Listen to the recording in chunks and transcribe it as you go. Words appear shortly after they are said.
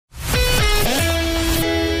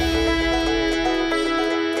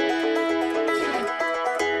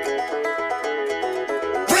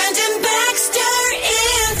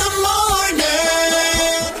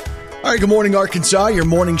All right, good morning, Arkansas. Your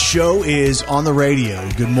morning show is on the radio.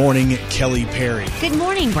 Good morning, Kelly Perry. Good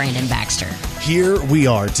morning, Brandon Baxter. Here we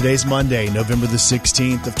are. Today's Monday, November the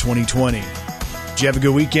 16th of 2020. Did you have a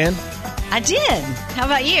good weekend? I did. How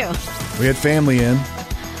about you? We had family in.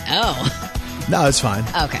 Oh. No, it's fine.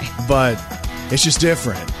 Okay. But it's just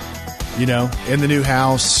different, you know, in the new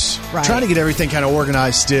house. Right. Trying to get everything kind of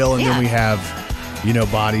organized still, and Yeah. then we have, you know,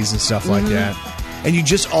 bodies and stuff like that. And you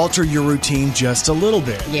just alter your routine just a little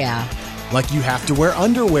bit. Yeah. Like you have to wear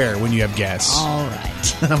underwear when you have guests. All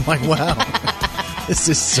right. And I'm like, wow, this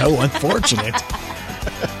is so unfortunate.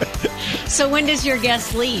 So when does your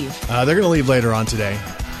guest leave? They're going to leave later on today.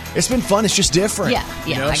 It's been fun. It's just different. Yeah,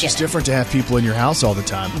 you know, I it's get just it. different to have people in your house all the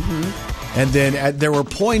time. And then there were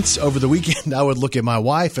points over the weekend I would look at my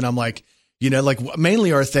wife and I'm like, you know, like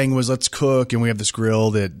mainly our thing was let's cook, and we have this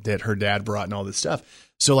grill that her dad brought and all this stuff.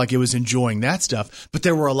 So like it was enjoying that stuff. But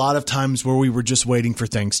there were a lot of times where we were just waiting for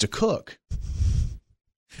things to cook.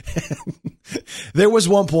 There was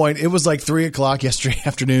one point, it was like 3:00 yesterday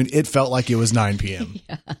afternoon. It felt like it was 9 p.m.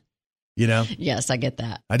 Yeah. You know? Yes, I get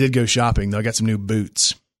that. I did go shopping, though. I got some new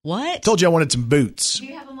boots. What? Told you I wanted some boots. Do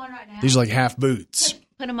you have them on right now? These are like half boots.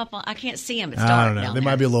 Put them up on. I can't see them. It's dark. I don't know. down They there.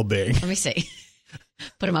 might be a little big. Let me see.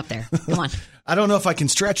 Put them up there. Come on. I don't know if I can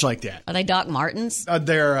stretch like that. Are they Doc Martens?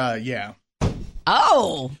 They're, yeah.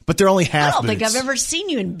 Oh. But they're only I half don't boots. think I've ever seen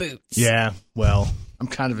you in boots. Yeah, well, I'm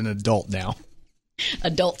kind of an adult now.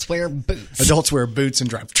 Adults wear boots. Adults wear boots and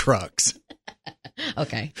drive trucks.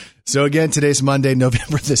 Okay. So again, today's Monday,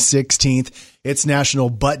 November the 16th. It's National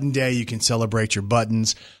Button Day. You can celebrate your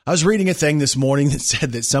buttons. I was reading a thing this morning that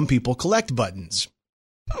said that some people collect buttons.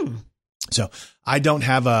 So I don't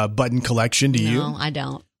have a button collection. Do you? No, I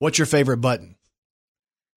don't. What's your favorite button?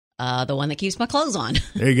 The one that keeps my clothes on.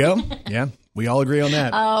 There you go. Yeah, we all agree on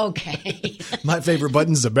that. Okay. My favorite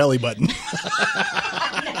button is a belly button.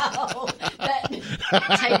 No.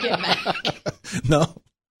 Take it back. No,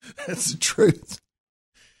 that's the truth.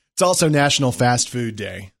 It's also National Fast Food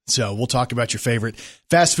Day. So we'll talk about your favorite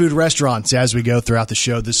fast food restaurants as we go throughout the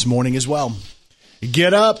show this morning as well.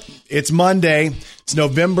 Get up. It's Monday. It's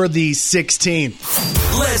November the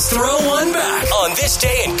 16th. Let's throw one back on this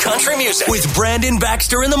day in country music with Brandon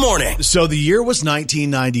Baxter in the morning. So the year was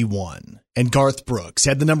 1991, and Garth Brooks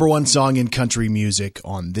had the number one song in country music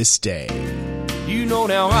on this day. You know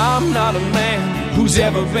now I'm not a man who's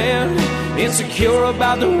ever been insecure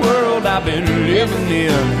about the world I've been living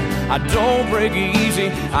in. I don't break easy,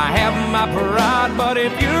 I have my pride, but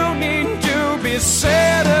if you need to be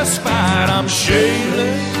satisfied, I'm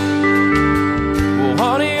shameless. Well,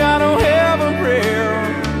 honey, I don't have a prayer.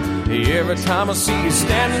 Every time I see you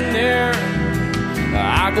standing there,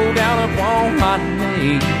 I go down upon my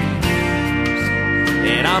knees.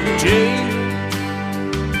 And I'm Jay.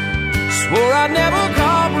 Swore I'd never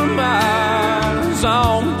compromise.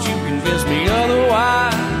 Don't you convince me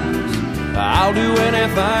otherwise. I'll do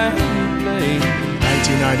anything you please.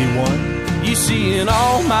 1991. You see, in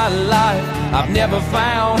all my life, I've never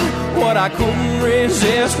found what I couldn't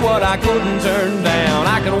resist, what I couldn't turn down.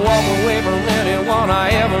 I can walk away from anyone I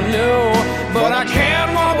ever knew, but I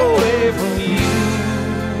can't walk away from you.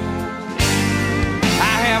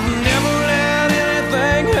 I have never let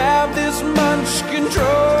anything have this much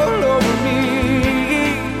control over me.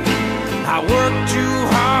 I work too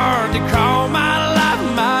hard to call my life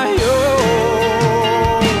my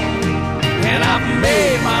own, and I've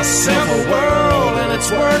made myself a world, and it's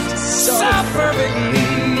worked so perfectly.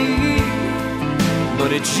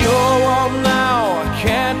 But it's your world now, I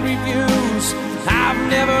can't refuse. I've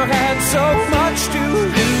never had so much to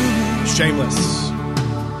lose. Shameless.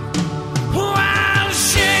 Oh, I'm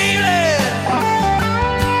shameless.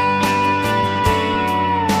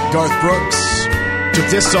 Garth Brooks took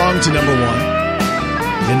this song to number one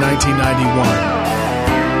in 1991.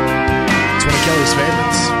 It's one of Kelly's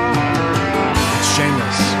favorites. It's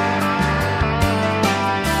Shameless.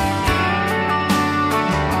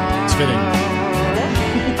 It's fitting.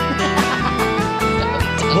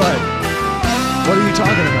 What? What are you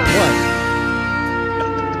talking about? What?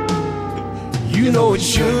 You know it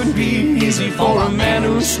shouldn't be easy for a man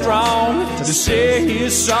who's strong to say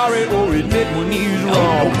he's sorry or admit when he's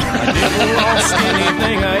wrong. I never lost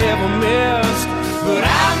anything I ever missed, but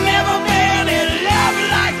I've never been in love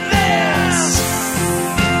like this.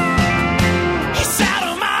 It's out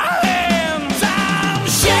of my hands, I'm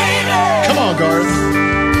shameless. Come on, Garth.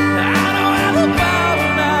 I don't have a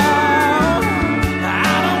bottle now,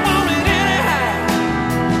 I don't want it anyhow,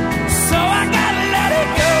 so I gotta let it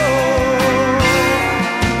go.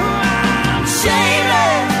 I'm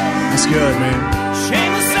shameless. That's good, man.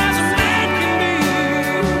 Shameless as a man can be.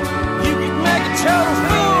 You can make a total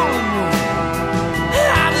fool of me.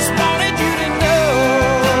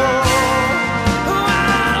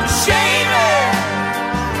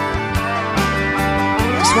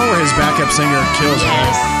 backup singer kills me.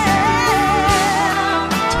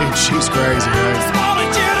 Dude, she's crazy, right?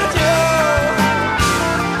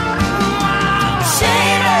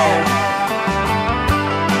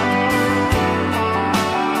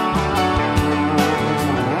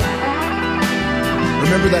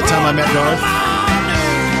 Remember that time I met Garth?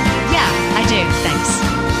 Yeah, I do. Thanks.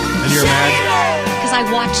 And you're mad? Because I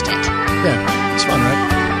watched it. Yeah, it's fun,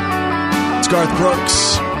 right? It's Garth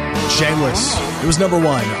Brooks. Shameless. It was number 1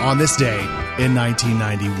 on this day in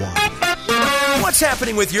 1991. What's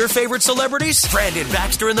happening with your favorite celebrities? Brandon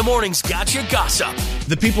Baxter in the Morning's got you gossip.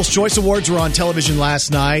 The People's Choice Awards were on television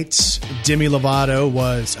last night. Demi Lovato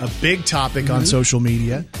was a big topic on social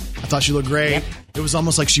media. I thought she looked great. Yep. It was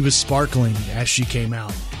almost like she was sparkling as she came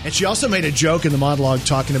out. And she also made a joke in the monologue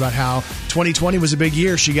talking about how 2020 was a big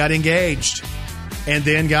year. She got engaged and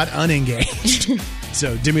then got unengaged.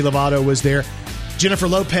 So Demi Lovato was there. Jennifer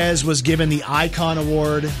Lopez was given the Icon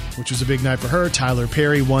Award, which was a big night for her. Tyler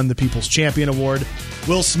Perry won the People's Champion Award.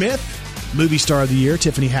 Will Smith, Movie Star of the Year.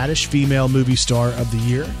 Tiffany Haddish, Female Movie Star of the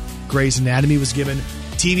Year. Grey's Anatomy was given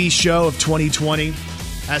TV Show of 2020.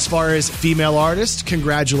 As far as female artist,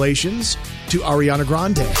 congratulations to Ariana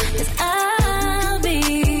Grande. I'll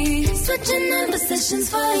be switching up positions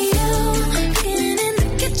for you. In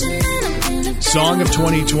the kitchen and I'm in the Song of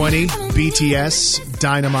 2020, BTS,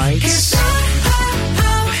 Dynamite.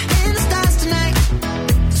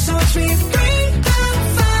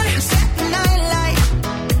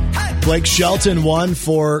 Blake Shelton won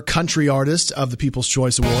for Country Artist of the People's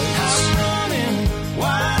Choice Awards.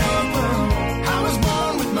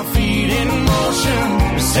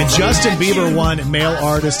 And Justin Bieber won Male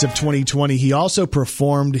Artist of 2020. He also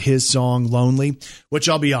performed his song Lonely, which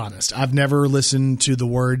I'll be honest, I've never listened to the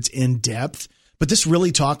words in depth, but this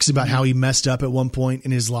really talks about how he messed up at one point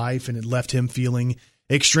in his life and it left him feeling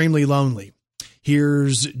extremely lonely.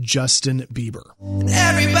 Here's Justin Bieber.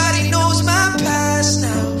 Everybody knows my past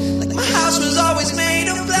now. Like my house was always made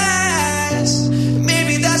of glass.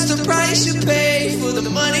 Maybe that's the price you pay for the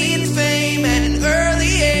money and fame at an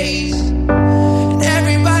early age. And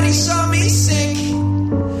everybody saw me sick,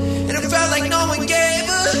 and it felt like no one gave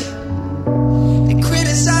a. They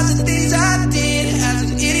criticized the things I did as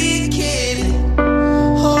an idiot kid.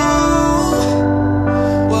 Oh,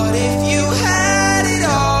 what if you had it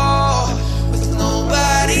all with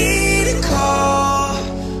nobody to call?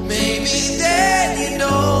 Maybe then you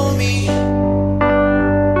know me.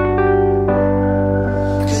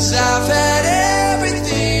 'Cause I've had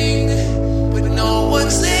everything, but no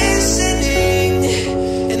one's listening,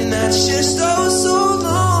 and that's just oh so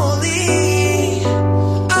lonely.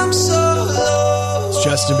 I'm so low.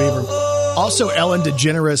 Justin Bieber. Also, Ellen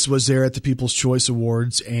DeGeneres was there at the People's Choice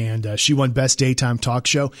Awards, and she won Best Daytime Talk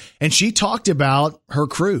Show. And she talked about her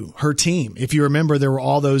crew, her team. If you remember, there were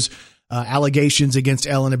all those allegations against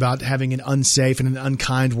Ellen about having an unsafe and an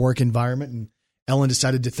unkind work environment. And Ellen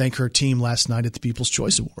decided to thank her team last night at the People's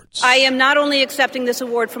Choice Awards. I am not only accepting this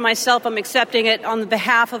award for myself, I'm accepting it on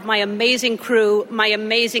behalf of my amazing crew, my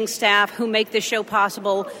amazing staff who make this show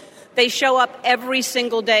possible. They show up every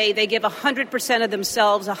single day. They give 100% of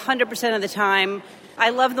themselves, 100% of the time.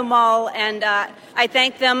 I love them all, and I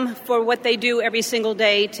thank them for what they do every single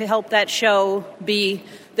day to help that show be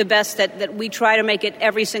the best that we try to make it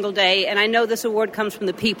every single day. And I know this award comes from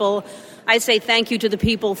the people. I say thank you to the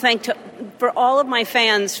people. For all of my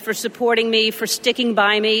fans for supporting me, for sticking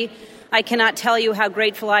by me. I cannot tell you how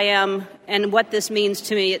grateful I am and what this means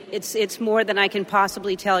to me. It's more than I can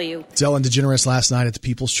possibly tell you. It's Ellen DeGeneres last night at the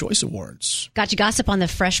People's Choice Awards. Got you gossip on the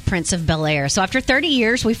Fresh Prince of Bel-Air. So after 30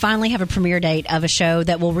 years, we finally have a premiere date of a show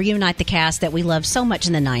that will reunite the cast that we loved so much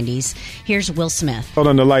in the 90s. Here's Will Smith. Hold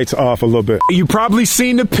on, the lights off a little bit. You probably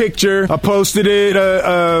seen the picture. I posted it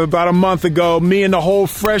about a month ago, me and the whole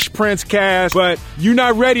Fresh Prince cast, but you're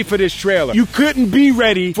not ready for this trailer. You couldn't be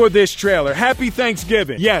ready for this trailer. Happy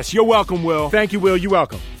Thanksgiving. Yes, you're welcome, Will. Thank you, Will. You're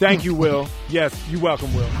welcome. Thank you, Will. Yes, you're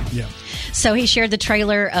welcome, Will. Yeah. So he shared the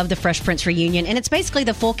trailer of the Fresh Prince reunion, and it's basically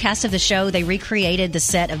the full cast of the show. They recreated the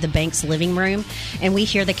set of the Banks living room, and we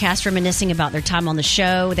hear the cast reminiscing about their time on the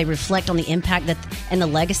show. They reflect on the impact and the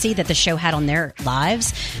legacy that the show had on their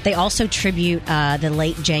lives. They also tribute the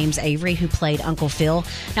late James Avery, who played Uncle Phil.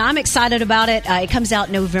 Now, I'm excited about it. It comes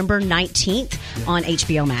out November 19th on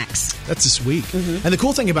HBO Max. That's this week. Mm-hmm. And the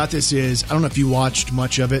cool thing about this is, I don't know if you watched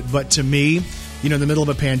much of it, but to me, you know, in the middle of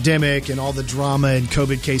a pandemic and all the drama and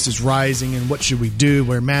COVID cases rising and what should we do,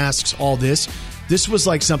 wear masks, all this was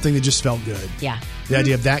like something that just felt good. Yeah. The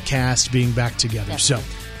idea of that cast being back together. Yep. So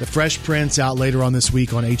The Fresh Prince out later on this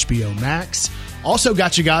week on HBO Max. Also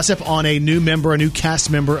got you gossip on a new cast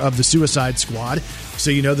member of the Suicide Squad. So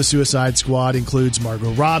you know the Suicide Squad includes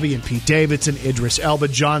Margot Robbie and Pete Davidson, Idris Elba,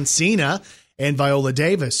 John Cena, and Viola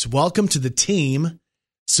Davis. Welcome to the team,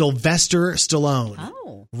 Sylvester Stallone.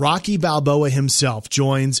 Oh. Rocky Balboa himself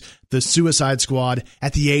joins the Suicide Squad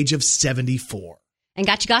at the age of 74. And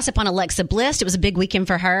got you gossip on Alexa Bliss. It was a big weekend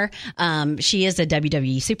for her. She is a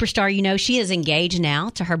WWE superstar. You know, she is engaged now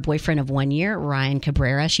to her boyfriend of 1 year, Ryan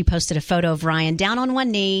Cabrera. She posted a photo of Ryan down on one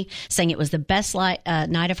knee, saying it was the best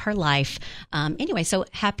night of her life. Anyway, so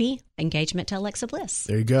happy engagement to Alexa Bliss.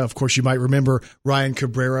 There you go. Of course, you might remember Ryan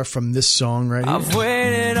Cabrera from this song right here. I've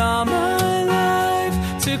waited all my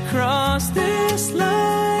life to cross this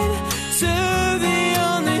line to the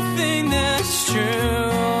only thing that's true.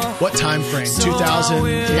 What time frame? 2000?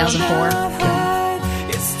 2004.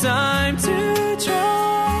 It's time to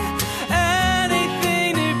try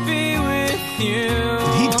anything to be with you.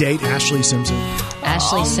 Did he date Ashley Simpson?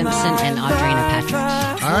 Ashley Simpson and Audrina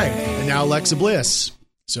Patridge. All right. And now Alexa Bliss.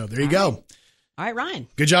 So there you go. All right, Ryan.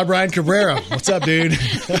 Good job, Ryan Cabrera. What's up, dude?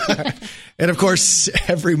 And, of course,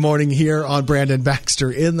 every morning here on Brandon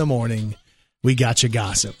Baxter in the Morning, we got you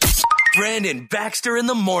gossip. Brandon Baxter in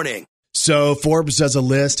the Morning. So Forbes does a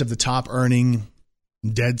list of the top earning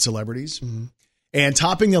dead celebrities. Mm-hmm. And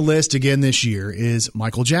topping the list again this year is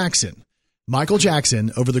Michael Jackson. Michael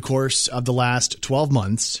Jackson, over the course of the last 12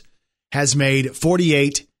 months, has made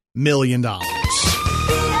 $48 million. Is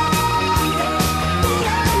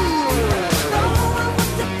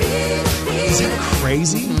that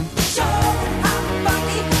crazy? Mm-hmm.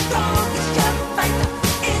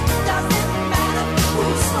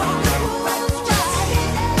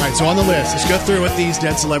 So on the list, let's go through what these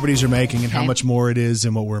dead celebrities are making and how much more it is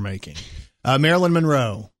than what we're making. Marilyn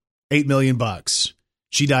Monroe, $8 million.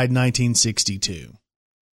 She died in 1962.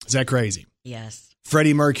 Is that crazy? Yes.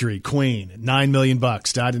 Freddie Mercury, Queen, $9 million,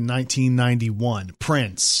 died in 1991.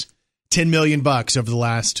 Prince, $10 million over the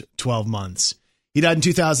last 12 months. He died in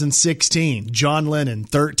 2016. John Lennon,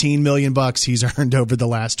 $13 million he's earned over the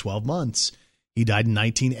last 12 months. He died in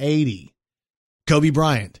 1980. Kobe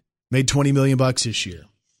Bryant made $20 million this year.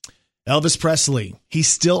 Elvis Presley, he's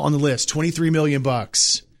still on the list, $23 million, died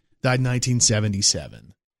in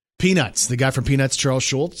 1977. Peanuts, the guy from Peanuts, Charles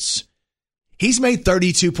Schultz, he's made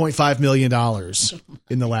 $32.5 million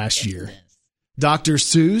in the last year. Dr.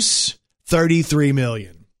 Seuss, $33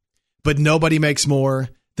 million. But nobody makes more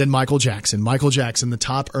than Michael Jackson. Michael Jackson, the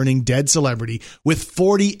top earning dead celebrity, with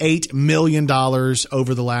 $48 million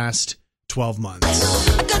over the last 12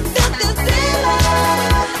 months.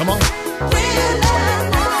 Come on.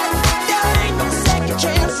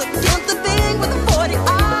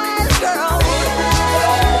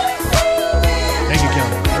 Thank you,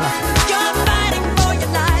 Kelly.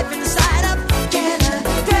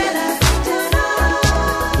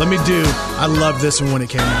 Let me do, I love this one when it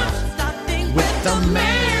came out. With the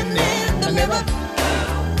man in the mirror,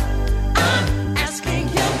 I'm asking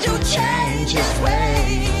him to change his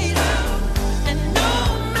ways.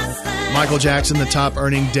 Michael Jackson, the top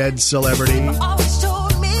earning dead celebrity.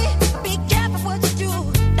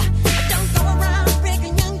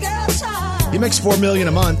 He makes $4 million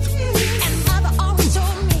a month.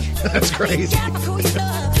 That's crazy.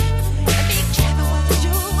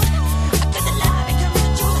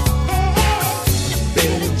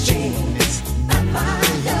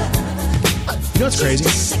 You know what's crazy?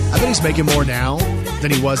 I bet he's making more now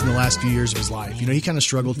than he was in the last few years of his life. You know, he kind of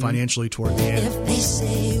struggled financially toward the end.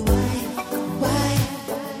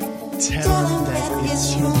 Tell him that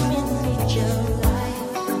it's human.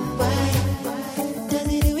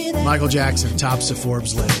 Michael Jackson tops the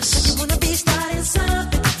Forbes list.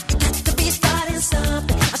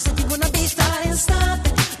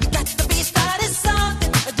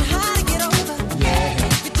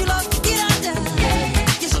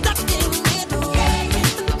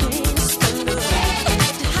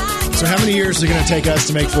 So how many years is it going to take us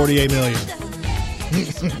to make $48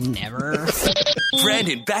 million? Never.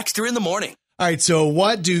 Brandon Baxter in the Morning. All right, so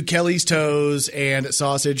what do Kelly's Toes and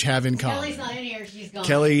Sausage have in common? Kelly's not in here. She's gone.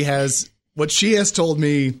 Kelly has what she has told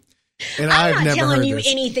me, and I'm I've not never telling heard you this.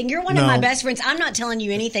 anything. You're one No. of my best friends. I'm not telling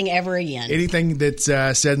you anything ever again. Anything that's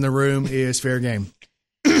said in the room is fair game.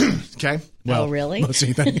 Okay? Well, Oh, really? Most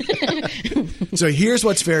anything. So here's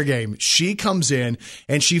what's fair game. She comes in,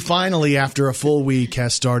 and she finally, after a full week,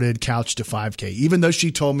 has started Couch to 5K, even though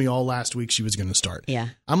she told me all last week she was going to start. Yeah.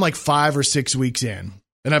 I'm like 5 or 6 weeks in,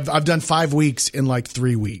 and I've done 5 weeks in like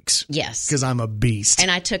 3 weeks. Yes. Because I'm a beast. And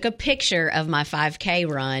I took a picture of my 5K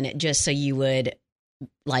run just so you would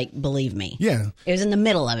believe me. Yeah. It was in the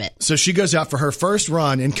middle of it. So she goes out for her first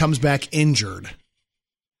run and comes back injured.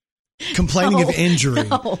 Complaining of injury.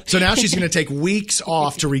 No. So now she's going to take weeks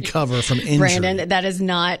off to recover from injury. Brandon, that is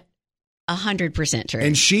not 100% true.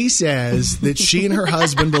 And she says that she and her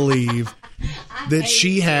husband believe that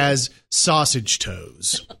she has sausage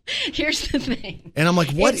toes. Here's the thing. And I'm like,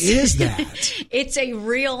 what is that? It's a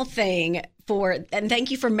real thing and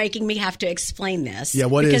thank you for making me have to explain this. Yeah,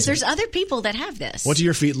 what is it? Because there's other people that have this. What do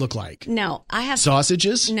your feet look like? No, I have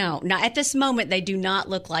sausages? No, at this moment they do not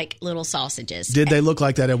look like little sausages. Did they look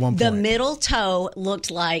like that at one point? The middle toe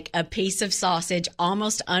looked like a piece of sausage,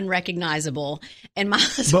 almost unrecognizable. And my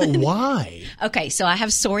husband. But why? Okay, so I have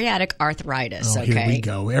psoriatic arthritis. Oh, okay, here we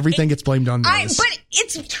go. Everything gets blamed on this. But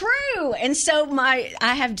it's true. And so I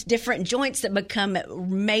have different joints that become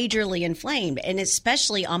majorly inflamed, and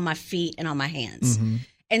especially on my feet and on my hands. Mm-hmm.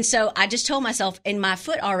 And so I just told myself, and my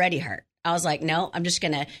foot already hurt. I was like, no, I'm just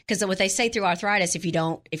gonna, because what they say through arthritis, if you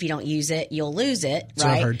don't use it, you'll lose it. Right? So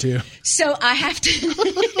I've heard too. So I have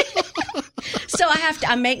to.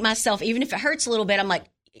 I make myself, even if it hurts a little bit, I'm like,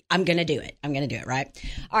 I'm going to do it. I'm going to do it, right?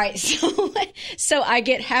 All right. So I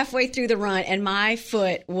get halfway through the run and my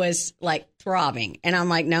foot was like throbbing. And I'm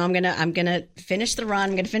like, no, I'm going to finish the run.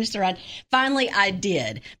 I'm going to finish the run. Finally, I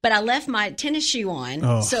did. But I left my tennis shoe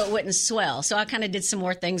on so it wouldn't swell. So I kind of did some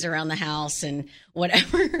more things around the house and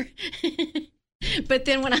whatever. But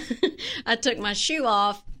then when I took my shoe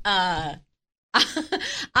off, I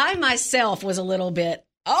myself was a little bit,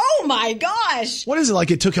 oh my gosh. What is it,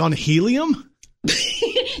 like it took on helium?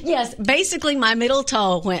 Yes, basically my middle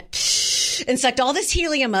toe went and sucked all this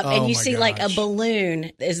helium up, and you see like a balloon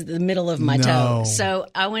is the middle of my toe. So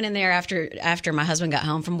I went in there after my husband got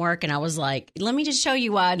home from work, and I was like, let me just show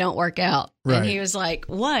you why I don't work out. Right. And he was like,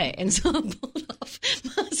 what? And so I pulled off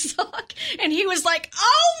my sock, and he was like,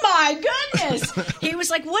 oh my goodness. He was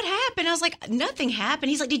like, what happened? I was like, nothing happened.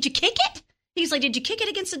 He's like, did you kick it? He's like, did you kick it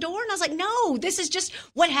against the door? And I was like, no, this is just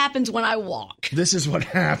what happens when I walk. This is what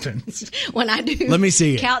happens. When I do. Let me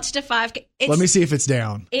see it. Couch to 5. Let me see if it's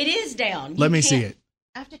down. It is down. Let me see it.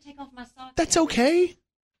 I have to take off my socks. That's okay.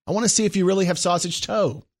 I want to see if you really have sausage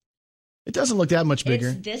toe. It doesn't look that much bigger.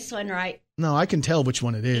 It's this one, right? No, I can tell which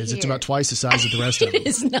one it is. Here. It's about twice the size of the rest of them. It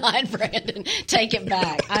is not, Brandon. Take it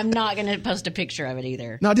back. I'm not going to post a picture of it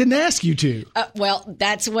either. No, I didn't ask you to. Well,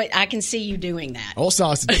 that's what I can see you doing that. All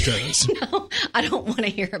sausage toes. No, I don't want to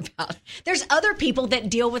hear about it. There's other people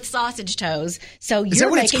that deal with sausage toes, so is you're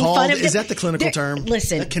that what making it's called? fun of them. Is that the clinical term?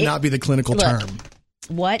 Listen. That cannot be the clinical term.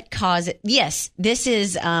 What causes? Yes, this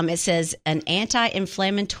is. It says an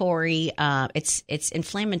anti-inflammatory. It's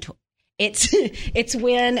inflammatory. It's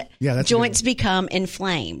when joints become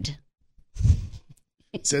inflamed.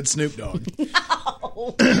 Said Snoop Dogg.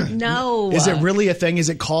 No. Is it really a thing? Is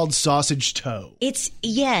it called sausage toe?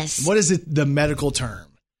 Yes. What is it? The medical term?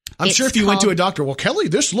 I'm sure if you went to a doctor, well, Kelly,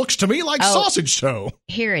 this looks to me like sausage toe.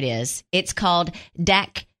 Here it is. It's called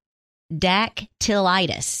dactylitis.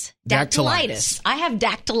 Dactylitis. I have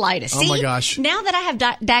dactylitis. Oh, my gosh. Now that I have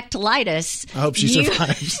dactylitis. I hope she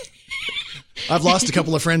survives. I've lost a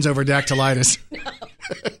couple of friends over dactylitis. No.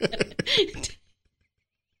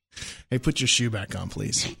 Hey, put your shoe back on,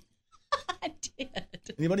 please. I did.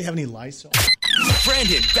 Anybody have any Lysol?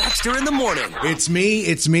 Brandon Baxter in the morning. It's me.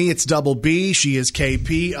 It's Double B. She is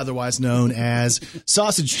KP, otherwise known as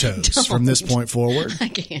Sausage Toes from this point forward. I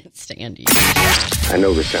can't stand you. I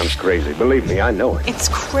know this sounds crazy. Believe me, I know it. It's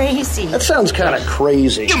crazy. That sounds kind of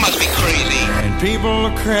crazy. You must be crazy. And people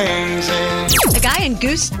are crazy. A guy in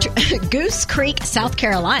Goose Creek, South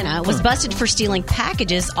Carolina, was busted for stealing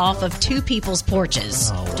packages off of two people's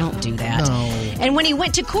porches. Oh, don't do that. No. And when he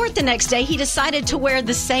went to court the next day, he decided to wear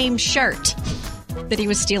the same shirt that he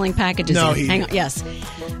was stealing packages in. Hang on. Yes.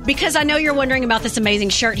 Because I know you're wondering about this amazing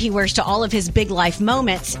shirt he wears to all of his big life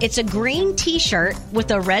moments. It's a green T-shirt with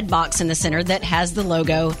a red box in the center that has the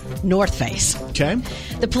logo North Face. Okay.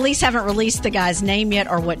 The police haven't released the guy's name yet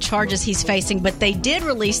or what charges he's facing, but they did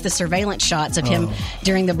release the surveillance shots of him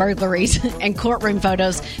during the burglaries and courtroom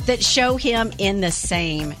photos that show him in the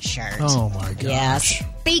same shirt. Oh, my gosh. Yes.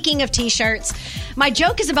 Speaking of T-shirts, my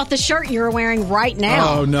joke is about the shirt you're wearing right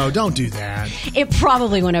now. Oh, no, don't do that. It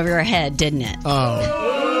probably went over your head, didn't it? Oh,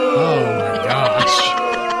 my gosh.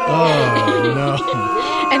 Oh, no.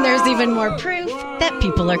 And there's even more proof that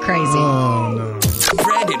people are crazy. Oh, no.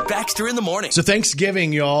 Brandon Baxter in the morning. So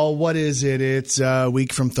Thanksgiving, y'all, what is it? It's a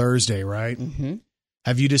week from Thursday, right? Mm-hmm.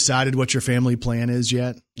 Have you decided what your family plan is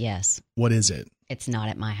yet? Yes. What is it? It's not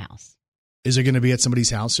at my house. Is it going to be at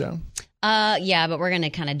somebody's house, though? Yeah, but we're going to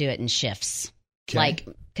kind of do it in shifts. Okay. Like,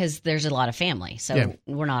 because there's a lot of family. So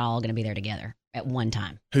we're not all going to be there together at one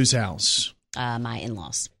time. Whose house? my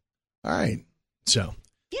in-laws. All right. So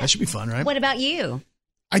that should be fun, right? What about you?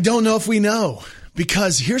 I don't know if we know,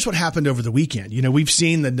 because here's what happened over the weekend. You know, we've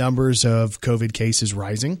seen the numbers of COVID cases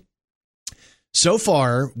rising. So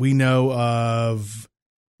far, we know of,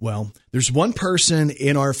 well, there's one person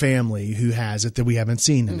in our family who has it that we haven't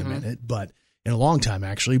seen in a minute, but in a long time,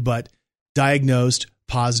 actually, but diagnosed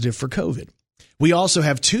positive for COVID. We also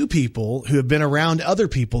have 2 people who have been around other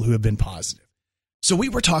people who have been positive. So we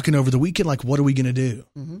were talking over the weekend, like, what are we going to do?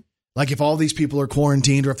 Like, if all these people are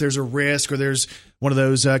quarantined, or if there's a risk, or there's one of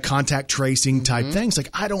those contact tracing type things, like,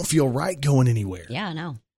 I don't feel right going anywhere. Yeah, I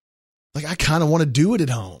know. Like, I kind of want to do it at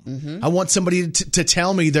home. I want somebody to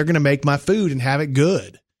tell me they're going to make my food and have it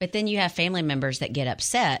good. But then you have family members that get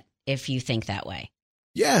upset if you think that way.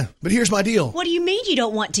 Yeah, but here's my deal. What do you mean you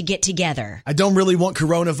don't want to get together? I don't really want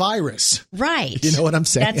coronavirus. Right. You know what I'm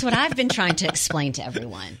saying? That's what I've been trying to explain to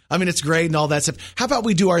everyone. I mean, it's great and all that stuff. How about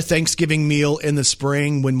we do our Thanksgiving meal in the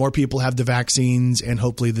spring when more people have the vaccines, and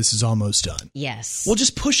hopefully this is almost done? Yes. We'll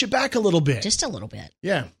just push it back a little bit. Just a little bit.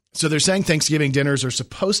 Yeah. So they're saying Thanksgiving dinners are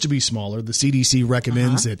supposed to be smaller. The CDC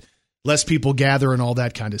recommends that less people gather and all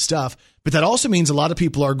that kind of stuff. But that also means a lot of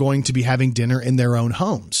people are going to be having dinner in their own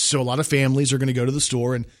homes. So a lot of families are going to go to the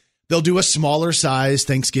store and they'll do a smaller size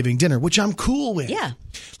Thanksgiving dinner, which I'm cool with. Yeah.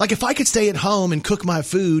 Like, if I could stay at home and cook my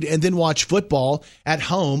food and then watch football at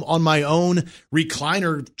home on my own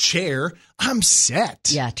recliner chair, I'm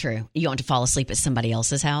set. Yeah, true. You want to fall asleep at somebody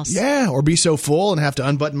else's house? Yeah, or be so full and have to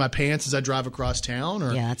unbutton my pants as I drive across town,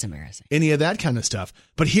 or that's embarrassing. Any of that kind of stuff.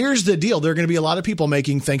 But here's the deal. There are going to be a lot of people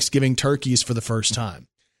making Thanksgiving turkeys for the first time.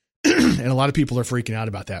 And a lot of people are freaking out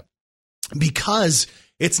about that because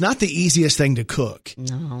it's not the easiest thing to cook.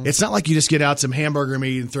 No. It's not like you just get out some hamburger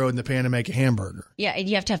meat and throw it in the pan and make a hamburger. Yeah,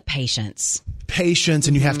 you have to have patience.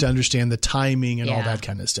 And you have to understand the timing and all that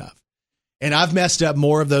kind of stuff. And I've messed up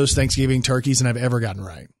more of those Thanksgiving turkeys than I've ever gotten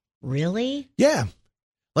right. Really? Yeah.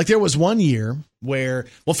 Like, there was one year where,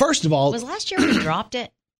 well, first of all... Was last year when you dropped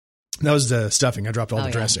it? That was the stuffing. I dropped all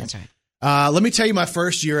the dressing. That's right. Let me tell you my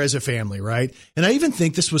first year as a family, right? And I even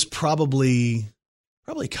think this was probably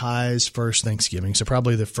Kai's first Thanksgiving, so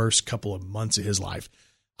probably the first couple of months of his life.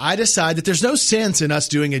 I decided that there's no sense in us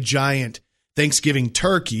doing a giant Thanksgiving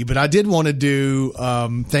turkey, but I did want to do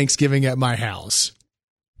Thanksgiving at my house.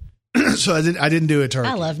 So I didn't do a turkey.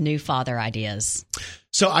 I love new father ideas.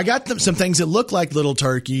 So I got some things that look like little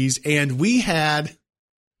turkeys, and we had...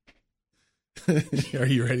 Are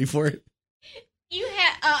you ready for it? You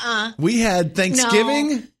had, We had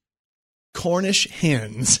Thanksgiving Cornish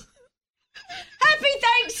hens. Happy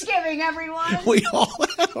Thanksgiving, everyone. We all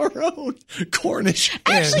had our own Cornish hen.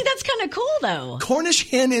 Actually, that's kind of cool, though. Cornish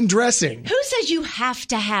hen and dressing. Who says you have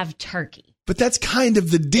to have turkey? But that's kind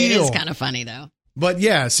of the deal. It is kind of funny, though. But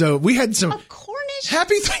yeah, so we had some... A Cornish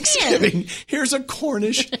Happy Thanksgiving. hen. Here's a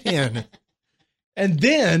Cornish hen. And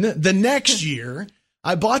then the next year...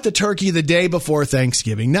 I bought the turkey the day before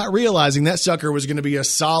Thanksgiving, not realizing that sucker was going to be a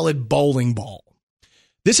solid bowling ball.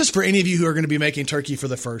 This is for any of you who are going to be making turkey for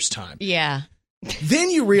the first time. Yeah. Then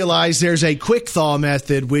you realize there's a quick thaw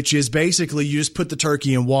method, which is basically you just put the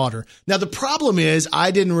turkey in water. Now, the problem is I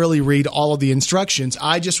didn't really read all of the instructions.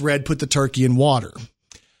 I just read put the turkey in water.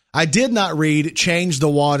 I did not read change the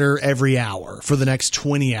water every hour for the next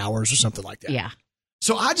 20 hours or something like that. Yeah.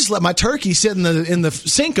 So I just let my turkey sit in the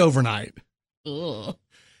sink overnight. Ugh.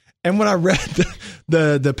 And when I read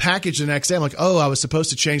the package the next day, I'm like, oh, I was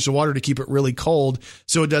supposed to change the water to keep it really cold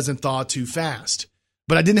so it doesn't thaw too fast.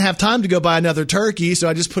 But I didn't have time to go buy another turkey, so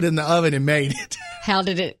I just put it in the oven and made it. How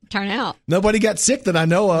did it turn out? Nobody got sick that I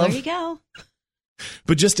know of. There you go.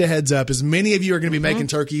 But just a heads up, as many of you are going to be making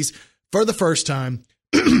turkeys for the first time,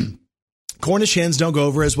 Cornish hens don't go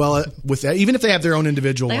over as well with that, even if they have their own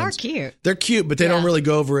individual ones. They are cute. They're cute, but they don't really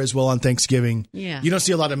go over as well on Thanksgiving. Yeah. You don't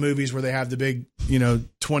see a lot of movies where they have the big,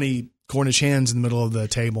 20 Cornish hens in the middle of the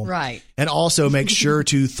table. Right. And also make sure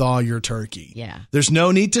to thaw your turkey. Yeah. There's no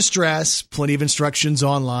need to stress. Plenty of instructions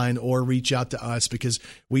online, or reach out to us because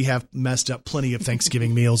we have messed up plenty of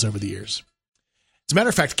Thanksgiving meals over the years. As a matter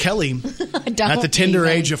of fact, Kelly, at the tender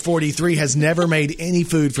age of 43, has never made any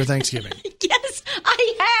food for Thanksgiving. Yes,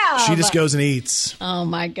 I have. She just goes and eats. Oh,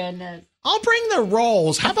 my goodness. I'll bring the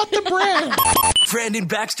rolls. How about the bread? Brandon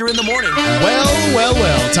Baxter in the morning.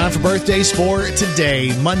 Well. Time for birthdays for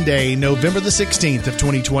today, Monday, November the 16th of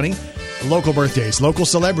 2020. Local birthdays, local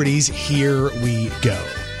celebrities. Here we go.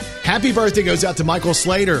 Happy birthday goes out to Michael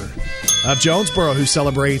Slater of Jonesboro, who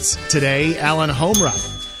celebrates today. Alan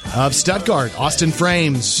Homerup of Stuttgart. Austin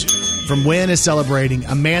Frames from Wynn is celebrating.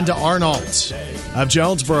 Amanda Arnold of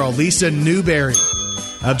Jonesboro. Lisa Newberry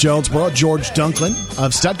of Jonesboro. George Dunklin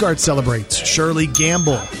of Stuttgart celebrates. Shirley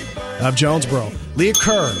Gamble of Jonesboro. Leah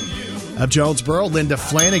Kerr of Jonesboro. Linda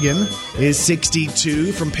Flanagan is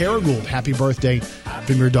 62 from Paragould. Happy birthday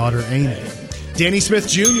from your daughter, Amy. Danny Smith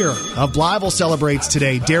Jr. of Blytheville celebrates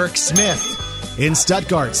today. Derek Smith in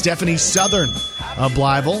Stuttgart. Stephanie Southern of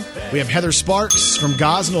Blytheville. We have Heather Sparks from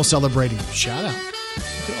Gosnell celebrating. Shout out.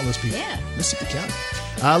 Look at all those people. Yeah. Mississippi County.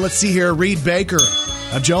 Let's see here. Reed Baker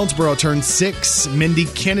of Jonesboro turned 6. Mindy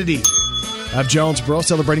Kennedy of Jonesboro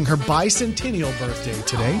celebrating her bicentennial birthday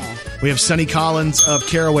today. We have Sonny Collins of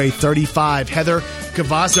Caraway, 35. Heather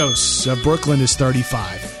Cavazos of Brooklyn is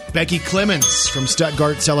 35. Becky Clemens from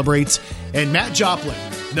Stuttgart celebrates. And Matt Joplin,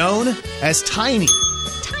 known as Tiny.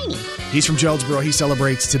 Tiny. He's from Jonesboro. He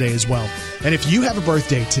celebrates today as well. And if you have a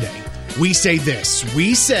birthday today, we say this.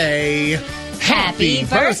 We say Happy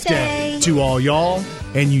birthday to all y'all.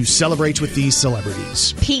 And you celebrate with these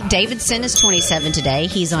celebrities. Pete Davidson is 27 today.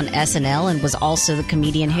 He's on SNL and was also the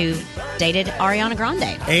comedian who dated Ariana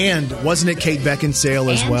Grande. And wasn't it Kate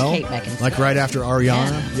Beckinsale as And well? Kate Beckinsale. Like right after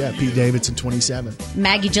Ariana? Yeah, Pete Davidson, 27.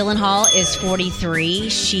 Maggie Gyllenhaal is 43.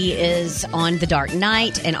 She is on The Dark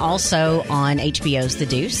Knight and also on HBO's The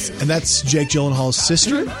Deuce. And that's Jake Gyllenhaal's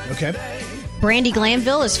sister? Okay. Brandy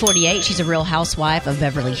Glanville is 48. She's a Real Housewife of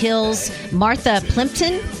Beverly Hills. Martha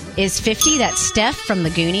Plimpton is 50. That's Steph from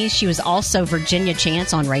The Goonies. She was also Virginia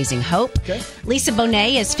Chance on Raising Hope. Okay. Lisa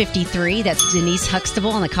Bonet is 53. That's Denise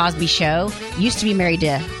Huxtable on The Cosby Show. Used to be married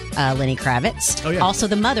to Lenny Kravitz. Oh, yeah. Also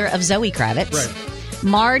the mother of Zoe Kravitz. Right.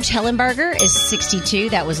 Marge Hellenberger is 62.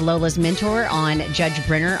 That was Lola's mentor on Judge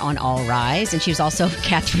Brenner on All Rise. And she was also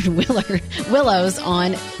Catherine Willows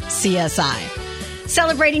on CSI.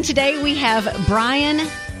 Celebrating today, we have Brian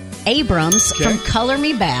Abrams from Color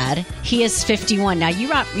Me Bad. He is 51. Now, you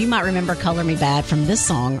might remember Color Me Bad from this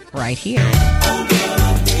song right here.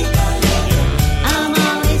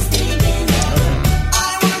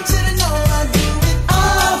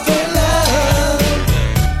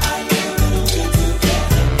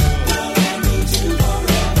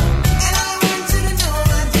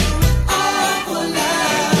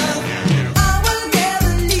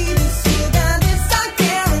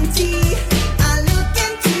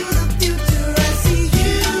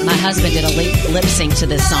 My husband did a lip sync to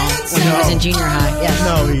this song when he was in junior high. Yes.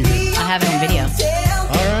 No, he didn't. I have it on video.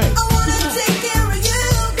 All right.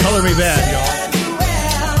 Color Me Bad, y'all.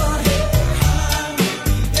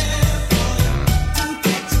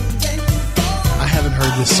 I haven't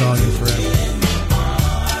heard this song in forever.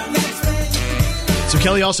 So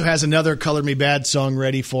Kelly also has another Color Me Bad song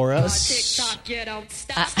ready for us. I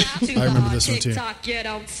remember this one too. That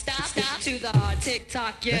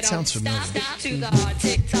sounds familiar.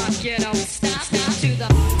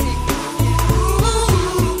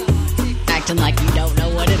 Acting like you don't know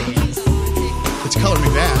what it is. It's Color Me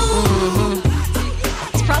Bad.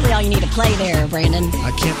 It's probably all you need to play there, Brandon.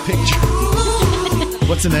 I can't picture.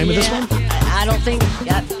 What's the name of this one? I don't think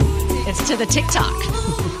it's to the TikTok.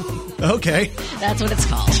 Okay. That's what it's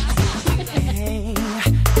called.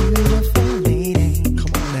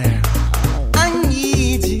 Come on now. I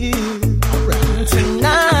need you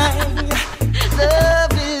tonight.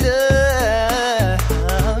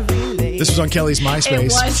 Lovely. This was on Kelly's MySpace.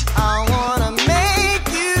 It was. I wanna make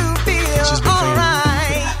you feel She's been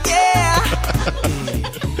alright. Yeah.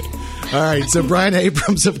 All right, so Brian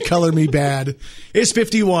Abrams of Color Me Bad is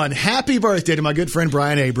 51. Happy birthday to my good friend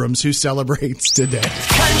Brian Abrams, who celebrates today.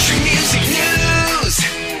 Country music news.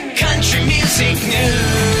 Country music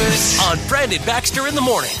news. On Brandon Baxter in the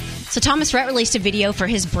morning. So Thomas Rhett released a video for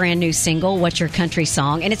his brand new single, What's Your Country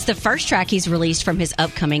Song? And it's the first track he's released from his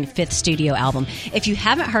upcoming 5th studio album. If you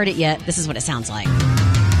haven't heard it yet, this is what it sounds like.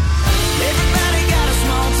 Everybody got a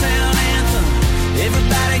small town anthem.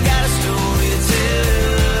 Everybody got a story to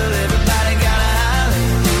tell. Everybody got a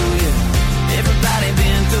hallelujah. Everybody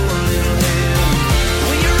been through a little hell.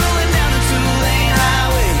 When you're rolling down the 2-lane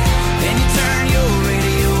highway and you turn your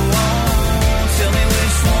radio on, tell me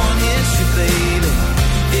which one hits you, baby.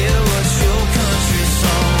 Yeah, what's your country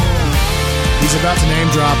song? He's about to name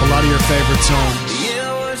drop a lot of your favorite songs.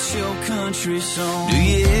 Yeah, what's your country song? Do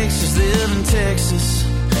your exes live in Texas?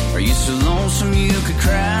 Are you so lonesome you could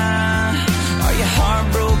cry? Are you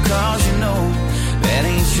heartbroken cause you know that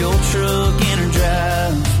ain't your truck in or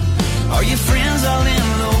drive? Are your friends all in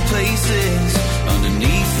low places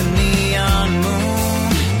underneath the neon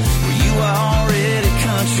moon? Were you already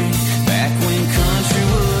country back when country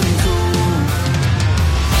wasn't cool?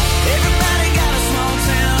 Everybody got a small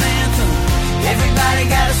town anthem. Everybody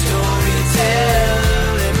got a story to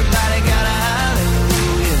tell. Everybody got a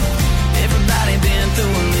hallelujah. Everybody been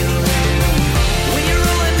through a little hell. When you're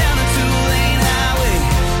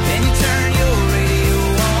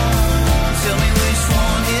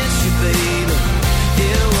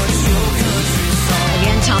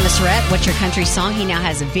What's Your Country song. He now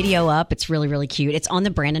has a video up. It's really, really cute. It's on the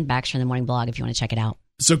Brandon Baxter in the Morning blog if you want to check it out.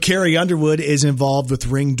 So Carrie Underwood is involved with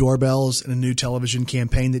Ring Doorbells in a new television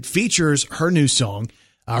campaign that features her new song,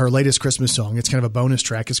 her latest Christmas song. It's kind of a bonus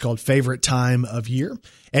track. It's called Favorite Time of Year.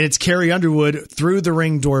 And it's Carrie Underwood through the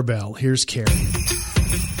Ring Doorbell. Here's Carrie. Break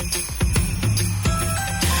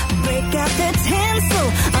out the tinsel,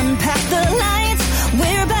 unpack the lights.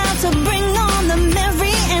 We're about to bring on the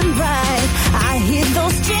merry and bright. I hear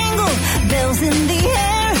those jingle bells in the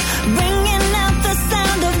air, ringing out the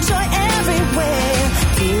sound of joy everywhere.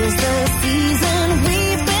 'Tis the season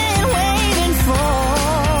we've been waiting for.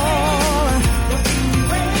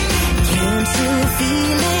 Can't you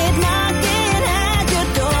feel it knocking at your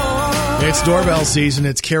door? It's doorbell season.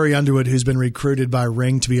 It's Carrie Underwood who's been recruited by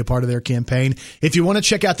Ring to be a part of their campaign. If you want to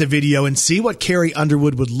check out the video and see what Carrie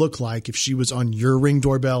Underwood would look like if she was on your Ring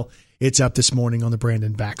doorbell, it's up this morning on the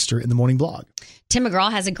Brandon Baxter in the Morning blog. Tim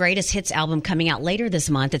McGraw has a greatest hits album coming out later this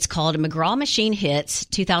month. It's called McGraw Machine Hits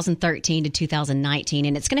 2013 to 2019,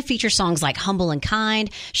 and it's going to feature songs like Humble and Kind,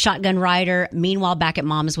 Shotgun Rider, Meanwhile Back at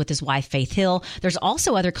Mama's with his wife Faith Hill. There's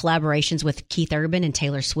also other collaborations with Keith Urban and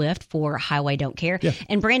Taylor Swift for Highway Don't Care. Yeah.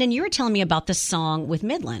 And Brandon, you were telling me about this song with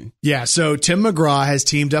Midland. Yeah, so Tim McGraw has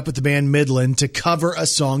teamed up with the band Midland to cover a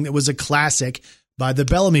song that was a classic by the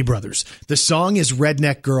Bellamy Brothers. The song is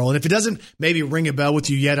Redneck Girl. And if it doesn't maybe ring a bell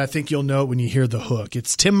with you yet, I think you'll know it when you hear the hook.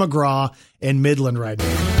 It's Tim McGraw and Midland right now.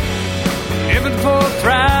 Heaven for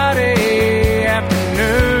Friday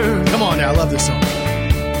afternoon. Come on now, I love this song.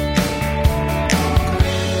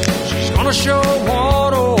 She's gonna show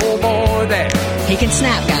one old boy that he can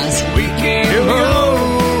snap, guys. We can move.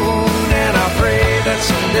 And I pray that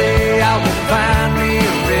someday I will find me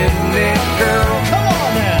a redneck girl. Come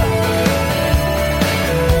on now.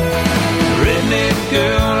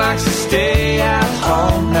 Girl likes to stay out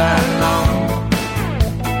all night long.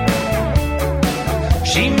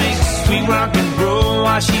 She makes sweet rock and roll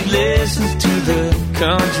while she listens to the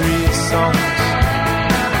country songs.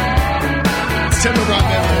 It's Tim McGraw.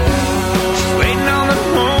 She's waiting on the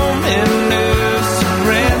moment of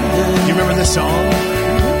surrender. You remember this song?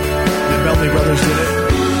 The Bellamy Brothers did it.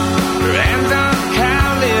 Her hands on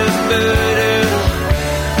cowless butter.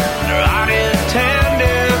 Her heart is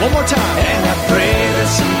tender. One more time. And I pray that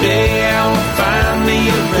someday I will find me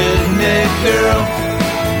a redneck girl.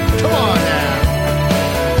 Come on now.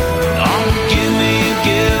 Oh, give me a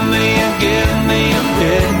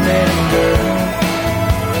redneck girl.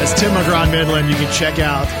 That's Tim McGraw and Midland. You can check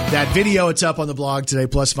out that video. It's up on the blog today.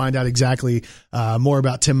 Plus, find out exactly more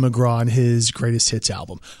about Tim McGraw and his greatest hits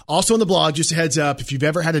album. Also on the blog, just a heads up, if you've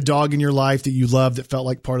ever had a dog in your life that you loved that felt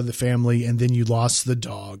like part of the family and then you lost the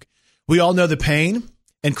dog, we all know the pain.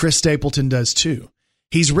 And Chris Stapleton does too.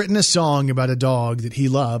 He's written a song about a dog that he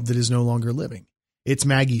loved that is no longer living. It's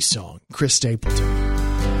Maggie's song, Chris Stapleton.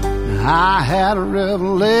 I had a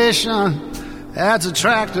revelation as a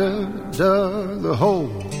tractor dug the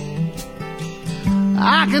hole.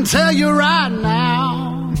 I can tell you right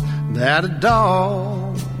now that a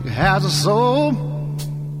dog has a soul.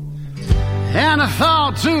 And I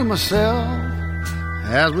thought to myself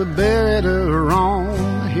as we buried her on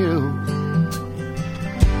the hill,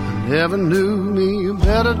 never knew me a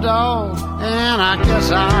better dog, and I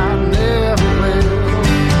guess I never will.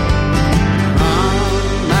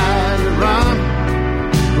 Run, Maggie, run,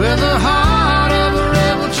 with the heart of a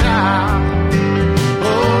rebel child.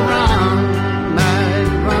 Oh, run,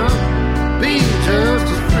 Maggie, run, be just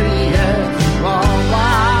as free as you are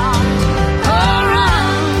wild. Oh,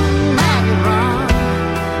 run, Maggie, run,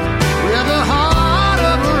 with the heart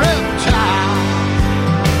of a rebel child.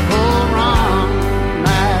 Oh, run,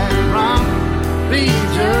 be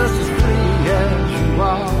just as free as you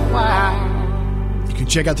are. Wow. You can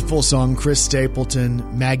check out the full song, Chris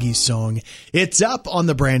Stapleton, Maggie's song. It's up on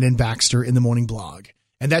the Brandon Baxter in the Morning blog.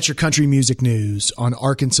 And that's your country music news on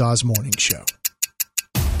Arkansas's Morning Show.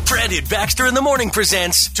 Brandon Baxter in the Morning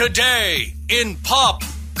presents Today in Pop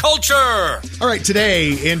Culture. All right,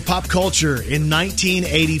 today in pop culture, in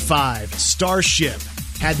 1985, Starship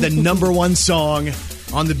had the number one song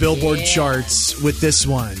on the Billboard charts with this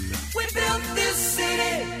one. We built this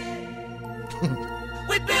city.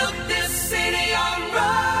 We built this city on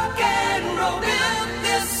rock and roll. Built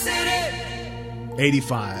this city.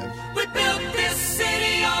 85. We built this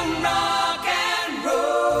city on rock and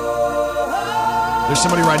roll. There's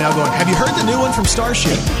somebody right now going, have you heard the new one from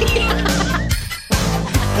Starship?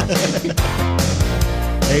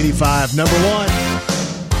 85, number one.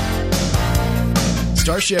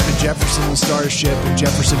 Starship and Jefferson Starship and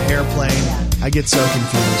Jefferson Airplane. I get so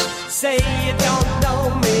confused. Say you don't know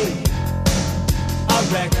me. I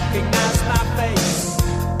recognize my face.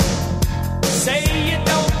 say you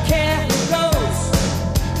don't care who goes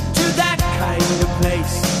to that kind of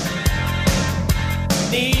place.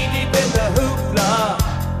 Knee deep in the hoopla,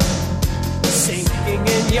 sinking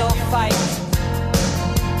in your fight.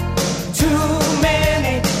 Too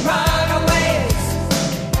many runaways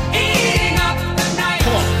eating up the night.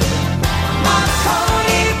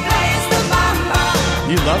 Marconi plays the mamba.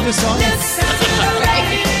 You love this song? Listen to the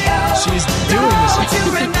radio. She's doing this. Don't you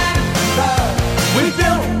remember? We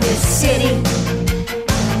built this city.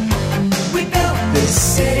 We built this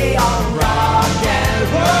city on rock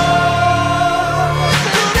and roll.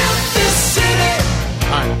 We built this city.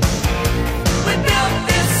 All right. We built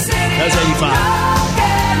this city. That's 85. On rock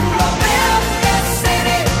and roll. Built this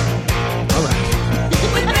city. All right.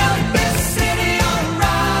 We built this city on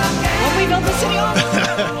rock and roll. We built the city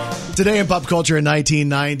on. Today in pop culture in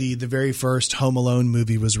 1990, the very first Home Alone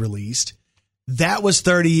movie was released. That was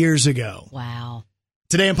 30 years ago. Wow.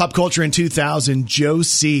 Today in pop culture in 2000, Joe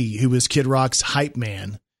C., who was Kid Rock's hype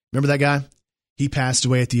man. Remember that guy? He passed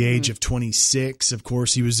away at the age of 26. Of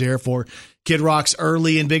course, he was there for Kid Rock's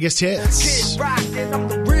early and biggest hits. Kid Rock, and I'm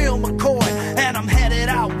the real McCoy, and I'm headed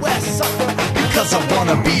out west, sucker, because I want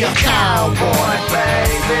to be a cowboy,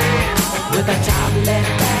 baby. With a job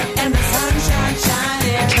left back and the sunshine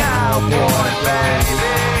shining. Cowboy,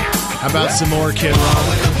 baby. How about some more Kid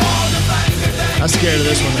Rock? I'm scared of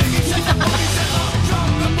this one, man.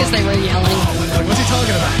 Because they were yelling. Like, what's he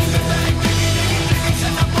talking about?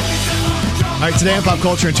 All right, today in pop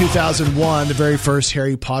culture in 2001, the very first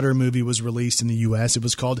Harry Potter movie was released in the U.S. It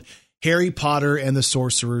was called Harry Potter and the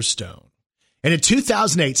Sorcerer's Stone. And in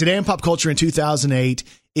 2008, today in pop culture in 2008,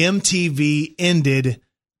 MTV ended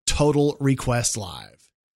Total Request Live.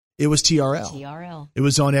 It was TRL. TRL. It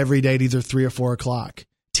was on every day at either 3 or 4 o'clock.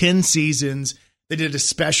 10 seasons. They did a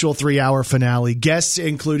special 3-hour finale. Guests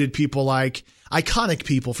included people like iconic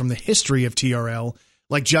people from the history of TRL,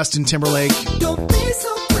 like Justin Timberlake. Don't be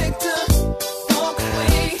so quick to walk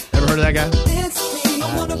away. Ever heard of that guy? It's me.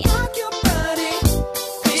 I wanna rock your body.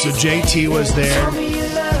 So JT was there. Tell me you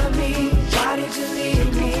love me. Why did you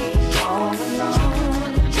leave me all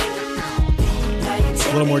alone? Now you A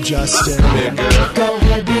tell little more me Justin. Go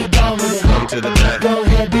ahead, be gone with it. Come to the back. Go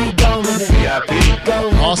ahead, be gone with it. VIP.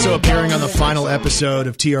 Also appearing on the final episode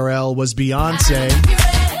of TRL was Beyonce.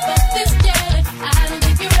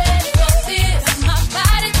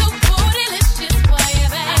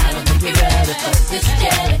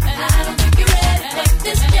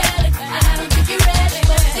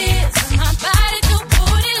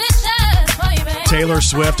 Taylor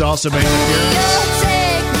Swift also made an appearance.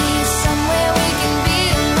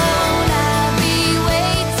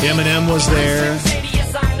 Eminem was there.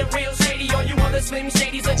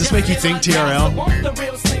 Does this make you think TRL?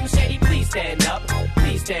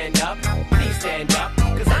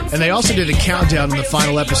 And they also did a countdown on the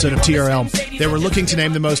final episode of TRL. They were looking to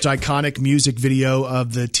name the most iconic music video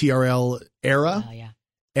of the TRL era. Oh, yeah.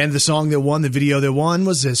 And the song that won, the video that won,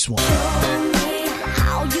 was this one.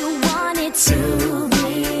 How you want it to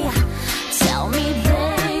be. Tell me,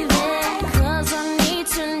 baby, 'cause I need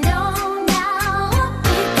to know now.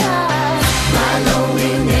 Because My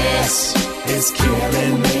loneliness is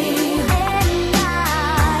killing me. and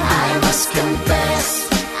I Must confess.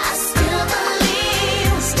 still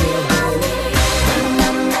believe. When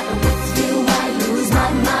I'm not with you, I lose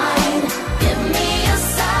my mind. Give me a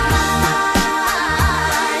sign.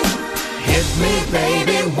 Hit me,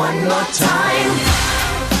 baby, one more time.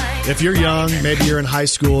 If you're young, maybe you're in high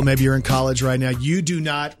school, maybe you're in college right now, you do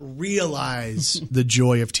not realize the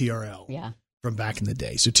joy of TRL. Yeah. From back in the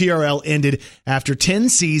day. So TRL ended after 10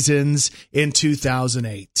 seasons in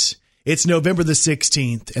 2008. It's November the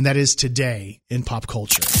 16th, and that is today in pop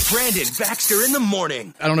culture. Brandon Baxter in the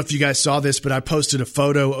morning. I don't know if you guys saw this, but I posted a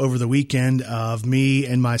photo over the weekend of me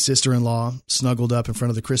and my sister-in-law snuggled up in front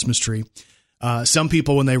of the Christmas tree. Some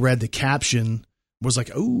people, when they read the caption, was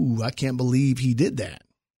like, "Oh, I can't believe he did that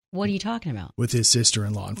What are you talking about? with his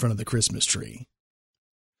sister-in-law in front of the Christmas tree."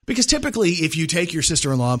 Because typically, if you take your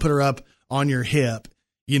sister-in-law and put her up on your hip,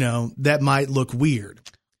 you know, that might look weird.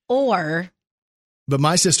 Or, But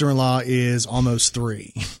my sister-in-law is almost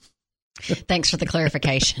 3. thanks for the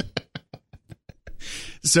clarification.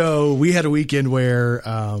 So we had a weekend where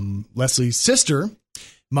Leslie's sister,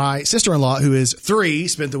 my sister-in-law, who is 3,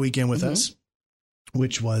 spent the weekend with us,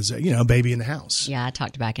 which was, baby in the house. Yeah, I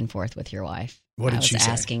talked back and forth with your wife. What did she say?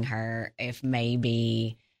 I was asking her if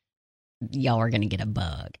maybe y'all are going to get a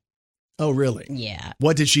bug. Oh, really? Yeah.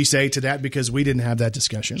 What did she say to that? Because we didn't have that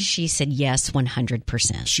discussion. She said yes,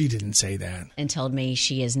 100%. She didn't say that. And told me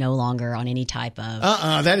she is no longer on any type of...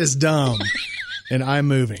 That is dumb. And I'm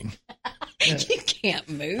moving. You can't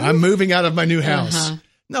move. I'm moving out of my new house.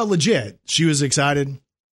 No, legit. She was excited.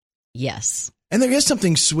 Yes. And there is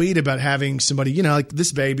something sweet about having somebody, you know, like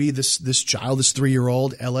this baby, this child, this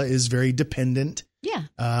 3-year-old. Ella is very dependent. Yeah.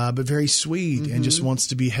 But very sweet and just wants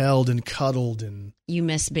to be held and cuddled. And you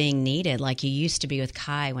miss being needed like you used to be with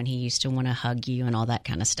Kai when he used to want to hug you and all that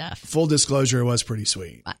kind of stuff. Full disclosure, it was pretty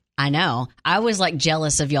sweet. I know. I was like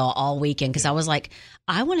jealous of y'all all weekend because I was like,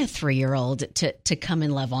 I want a 3-year-old to come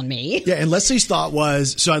and love on me. Yeah. And Leslie's thought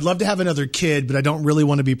was, so I'd love to have another kid, but I don't really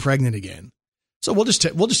want to be pregnant again. So we'll just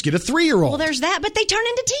get a 3-year-old. Well, there's that, but they turn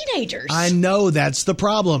into teenagers. I know, that's the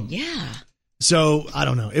problem. Yeah. So I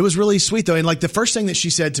don't know. It was really sweet though. And like the first thing that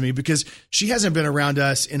she said to me, because she hasn't been around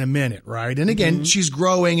us in a minute, right? And again, she's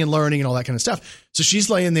growing and learning and all that kind of stuff. So she's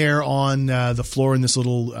laying there on the floor in this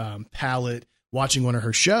little pallet watching one of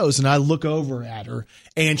her shows. And I look over at her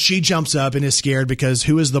and she jumps up and is scared because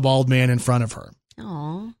who is the bald man in front of her?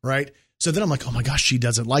 Aw. Right? So then I'm like, oh my gosh, she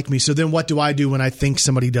doesn't like me. So then what do I do when I think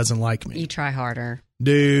somebody doesn't like me? You try harder.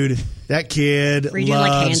 Dude, that kid Were you doing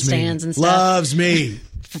like loves me. handstands and stuff? Loves me.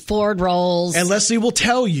 Forward rolls. And Leslie will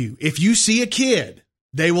tell you, if you see a kid,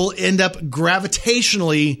 they will end up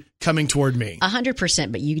gravitationally coming toward me.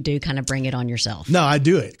 100%, but you do kind of bring it on yourself. No, I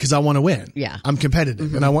do it because I want to win. Yeah. I'm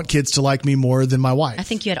competitive and I want kids to like me more than my wife. I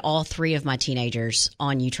think you had all 3 of my teenagers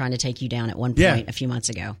on you trying to take you down at one point a few months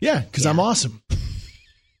ago. Yeah, because I'm awesome.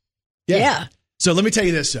 Yeah. So let me tell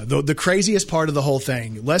you this, though. The craziest part of the whole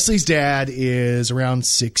thing, Leslie's dad is around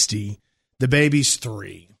 60. The baby's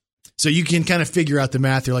 3. So you can kind of figure out the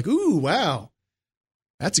math. You're like, ooh, wow.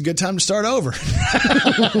 That's a good time to start over.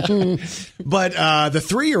 But the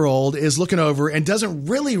 3-year-old is looking over and doesn't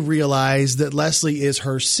really realize that Leslie is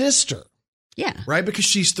her sister. Yeah. Right? Because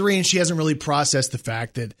she's 3 and she hasn't really processed the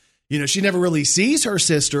fact that, you know, she never really sees her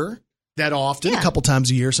sister that often, a couple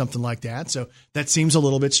times a year, something like that. So that seems a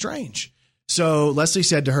little bit strange. So Leslie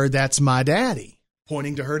said to her, that's my daddy,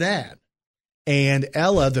 pointing to her dad. And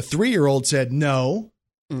Ella, the 3-year-old, said, no,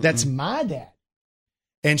 that's my dad.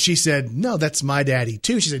 And she said, no, that's my daddy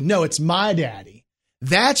too. She said, no, it's my daddy.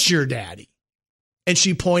 That's your daddy. And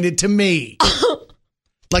she pointed to me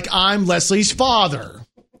like I'm Leslie's father.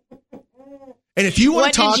 And if you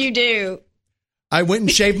want to talk. What did you do? I went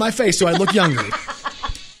and shaved my face so I look younger.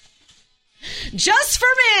 Just for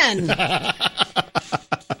men.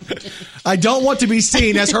 I don't want to be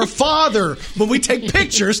seen as her father when we take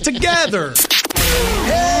pictures together.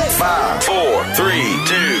 5, 4, 3, 2, 1.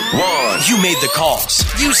 You made the calls.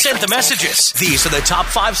 You sent the messages. These are the top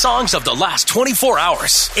 5 songs of the last 24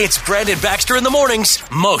 hours. It's Brandon Baxter in the Morning's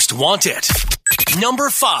Most Wanted. Number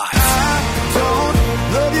 5. I don't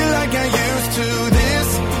love you like I used to.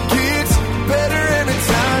 This gets better every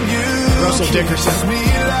time you Russell Dickerson. kiss me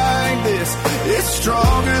like this. It's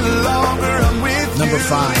stronger the longer I'm with Number you.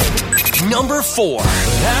 5. Number 4.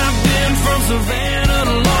 I've been from Savannah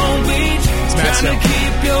to Long Beach, Matt trying to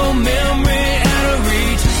keep your memory out of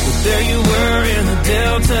reach. But there you were in the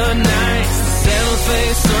Delta nights, the Santa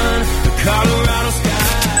Fe sun, the Colorado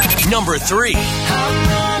sky. Number 3. I'm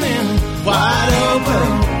running wide open.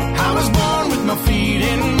 I was born with my feet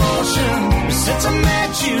in motion. Since I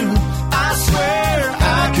met you, I swear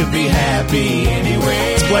I could be happy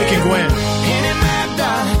anywhere. It's Blake and Gwen. Any mapped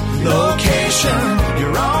out location,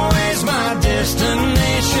 you're always my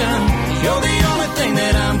destination. You're the only thing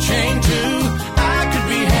that I'm chained to. I could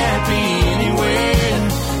be happy anywhere.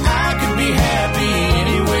 I could be happy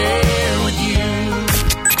anywhere with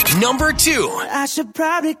you. Number 2. I should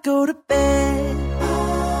probably go to bed.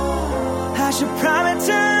 I should probably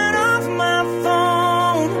turn off my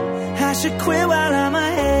phone. I should quit while I'm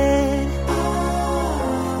ahead.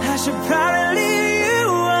 I should probably leave you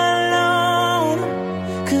alone.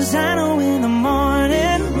 'Cause I know in the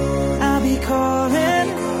morning I'll be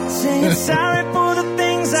calling, saying sorry for the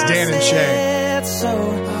things I Dan and said. So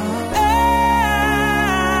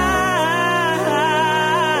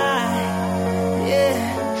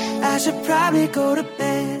I should probably go to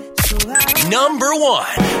bed. Number 1.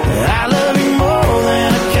 I love you more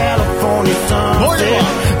than a California sunset.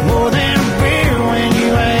 More than a beer when you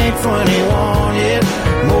ain't 21 yet.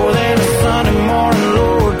 More than a Sunday morning,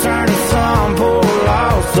 Lord, turn the sun, poor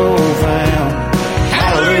lost soul found.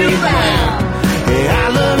 Hallelujah bound. Yeah, I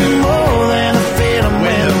love you more than a film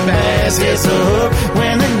when the bass hits a hook.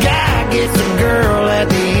 When the guy gets a girl at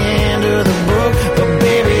the end of the book. But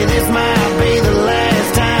baby, this might be the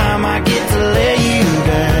last time I get to lay you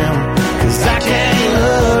down. 'Cause I can't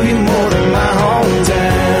love you more than my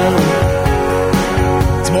hometown.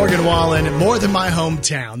 It's Morgan Wallen, More Than My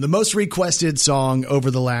Hometown, the most requested song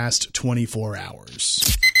over the last 24 hours.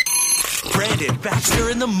 Brandon Baxter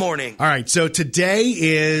in the morning. All right, so today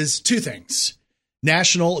is two things.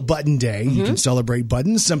 National Button Day. You can celebrate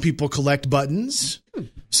buttons. Some people collect buttons.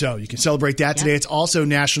 So you can celebrate that today. It's also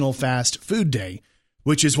National Fast Food Day,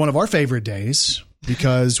 which is one of our favorite days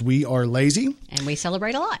because we are lazy. And we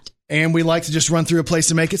celebrate a lot. And we like to just run through a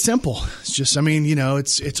place and make it simple. It's just, I mean, you know,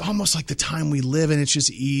 it's almost like the time we live in. It's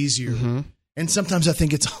just easier. And sometimes I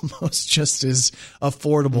think it's almost just as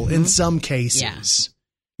affordable in some cases. Yeah.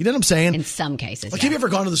 You know what I'm saying? In some cases. Like, have you ever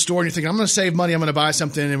gone to the store and you're thinking, I'm going to save money, I'm going to buy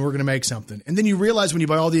something, and we're going to make something. And then you realize when you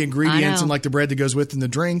buy all the ingredients and like the bread that goes with and the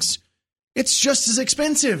drinks, it's just as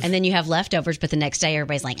expensive. And then you have leftovers, but the next day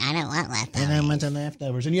everybody's like, I don't want leftovers. And I want the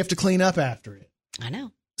leftovers. And you have to clean up after it. I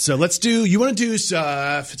know. So you want to do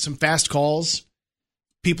some fast calls?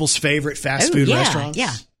 People's favorite fast food restaurants?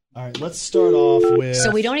 Yeah. All right, let's start off with...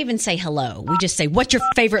 So we don't even say hello. We just say, what's your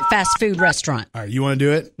favorite fast food restaurant? All right, you want to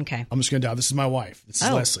do it? Okay. I'm just going to dial. This is my wife. This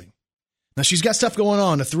is Leslie. Now, she's got stuff going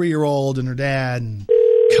on, a 3-year-old and her dad and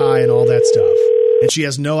Kai and all that stuff. And she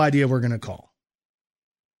has no idea we're going to call.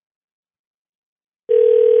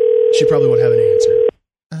 She probably won't have an answer.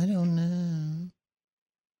 I don't know.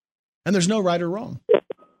 And there's no right or wrong.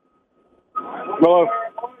 Hello?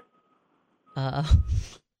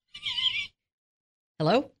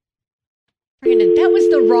 Hello? Brandon, that was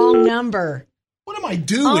the wrong number. What am I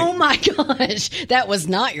doing? Oh, my gosh. That was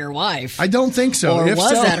not your wife. I don't think so. Or if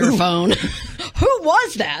was so, that her phone? Who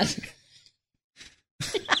was that?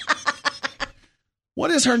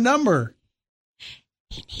 What is her number?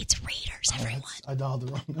 He needs readers, everyone. I dialed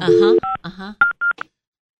the wrong number.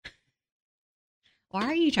 Why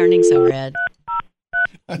are you turning so red?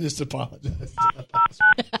 I just apologize.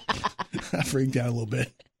 I freaked out a little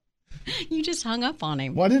bit. You just hung up on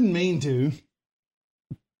him. Well, I didn't mean to.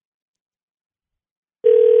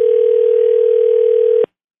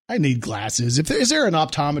 I need glasses. Is there an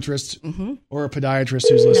optometrist or a podiatrist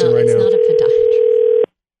who's listening right now? No, it's not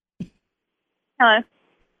a podiatrist. Hello.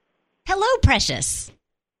 Hello, Precious.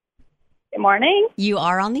 Good morning. You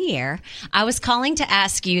are on the air. I was calling to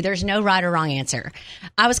ask you, there's no right or wrong answer.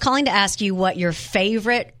 I was calling to ask you what your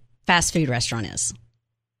favorite fast food restaurant is.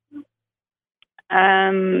 Gosh,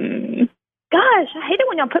 I hate it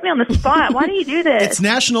when y'all put me on the spot. Why do you do this? It's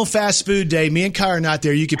National Fast Food Day. Me and Kai are not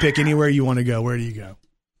there. You can pick anywhere you want to go. Where do you go?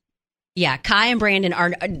 Yeah, Kai and Brandon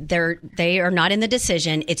they are not in the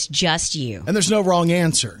decision. It's just you. And there's no wrong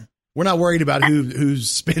answer. We're not worried about who's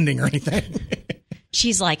spending or anything.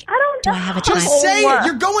 She's like, I don't know. do I have a time? Just say it.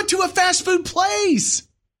 You're going to a fast food place.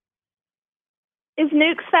 Is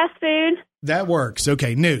Nuke's fast food? That works.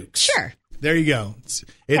 Okay, Nukes. Sure. There you go.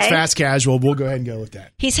 It's fast casual. We'll go ahead and go with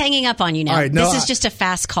that. He's hanging up on you now. All right, no, this is just a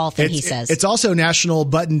fast call thing, he says. It's also National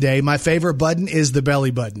Button Day. My favorite button is the belly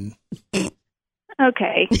button.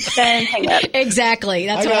 Okay, then hang up. Exactly.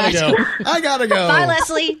 That's I gotta go. Bye,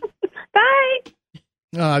 Leslie. Bye.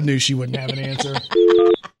 Oh, I knew she wouldn't have an answer.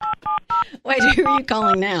 Wait, who are you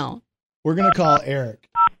calling now? We're going to call Eric.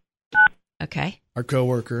 Okay. Our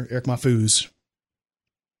coworker, Eric Mahfouz.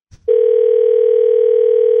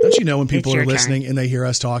 Don't you know when people are listening and they hear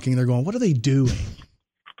us talking, they're going, what are they doing?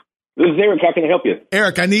 This is Eric. How can I help you?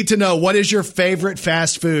 Eric, I need to know, what is your favorite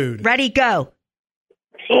fast food? Ready, go.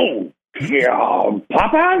 Oh, yeah.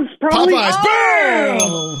 Popeyes, probably? Popeyes.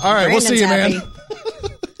 Boom! All right, Brandon's we'll see you, happy. man.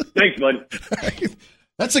 Thanks, bud.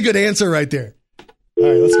 That's a good answer right there. All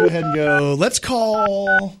right, let's go ahead and go. Let's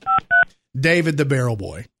call David the Barrel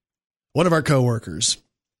Boy, one of our coworkers.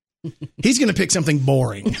 He's going to pick something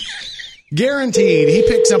boring. Guaranteed. He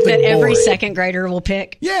picked something that boring. Every second grader will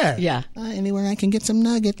pick. Yeah. Yeah. Anywhere I can get some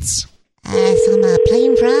nuggets. Some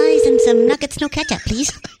plain fries and some nuggets, no ketchup,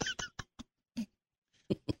 please.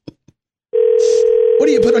 What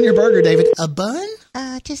do you put on your burger, David? A bun?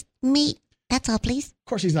 Just meat. That's all, please. Of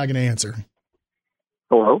course, he's not going to answer.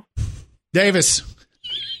 Hello? Davis.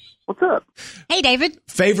 What's up? Hey, David.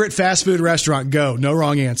 Favorite fast food restaurant? Go. No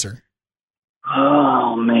wrong answer.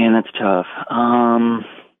 Oh, man, that's tough.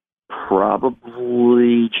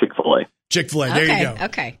 Probably Chick-fil-A. Chick-fil-A. There you go.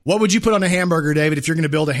 Okay. What would you put on a hamburger, David, if you're going to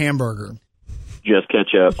build a hamburger? Just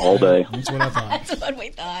ketchup all day. That's what I thought. That's what we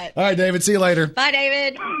thought. All right, David. See you later. Bye,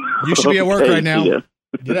 David. You should be at work right now. Yeah.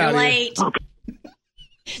 Get out You're of here. late.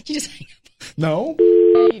 You just hang up. No.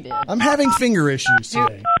 Yeah, you did. I'm having finger issues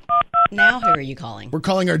today. Now who are you calling? We're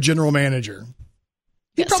calling our general manager.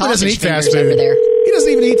 He Got probably doesn't sausage eat fast fingers food. over there. He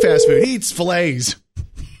doesn't even eat fast food. He eats fillets.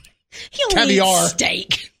 He'll Caviar. eat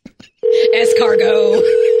steak. Escargot.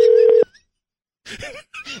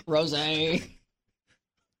 Rosé.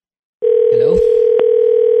 Hello?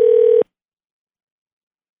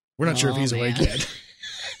 We're not sure if he's man. awake yet.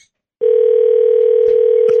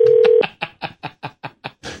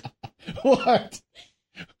 What?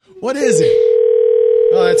 What is it?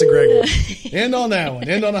 Oh, that's a great one. End on that one.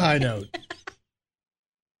 End on a high note.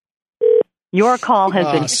 Your call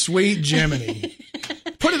has been... Sweet Jiminy.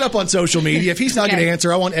 Put it up on social media. If he's not going to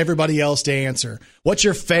answer, I want everybody else to answer. What's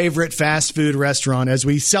your favorite fast food restaurant as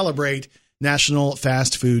we celebrate National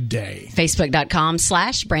Fast Food Day?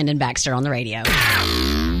 Facebook.com/Brandon Baxter on the radio.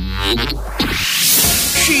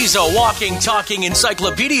 She's a walking, talking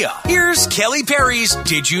encyclopedia. Here's Kelly Perry's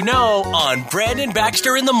Did You Know on Brandon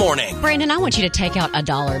Baxter in the Morning. Brandon, I want you to take out a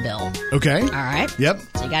 $1 bill. Okay. All right. Yep.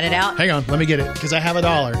 So you got it out? Hang on. Let me get it because I have $1.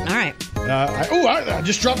 All right. I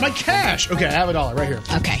just dropped my cash. Okay, I have $1 right here.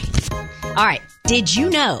 Okay. All right. Did you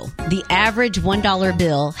know the average $1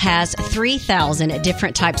 bill has 3,000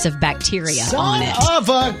 different types of bacteria on it? Son of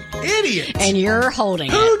an idiot. And you're holding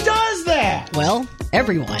it. Who does that? Well,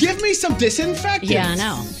 everyone. Give me some disinfectant. Yeah, I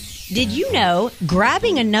know. Did you know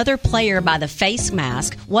grabbing another player by the face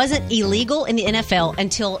mask wasn't illegal in the NFL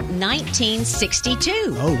until 1962?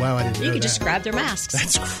 Oh, wow, I didn't know You could that. just grab their masks.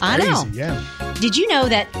 That's crazy. I know. Yeah. Did you know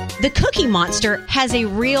that the Cookie Monster has a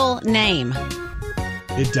real name?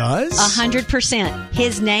 It does? 100%.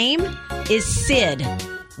 His name is Sid.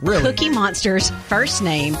 Really? Cookie Monster's first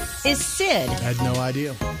name is Sid. I had no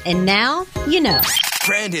idea. And now you know.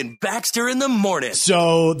 Brandon Baxter in the Morning.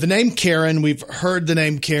 So the name Karen, we've heard the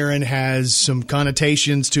name Karen has some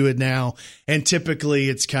connotations to it now. And typically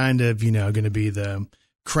it's kind of, going to be the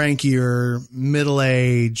crankier,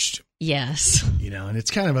 middle-aged. Yes. And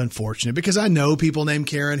it's kind of unfortunate because I know people named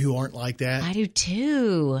Karen who aren't like that. I do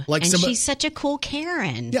too. Like and she's such a cool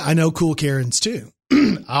Karen. Yeah, I know cool Karens too.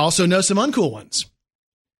 I also know some uncool ones.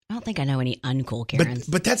 I don't think I know any uncool Karens.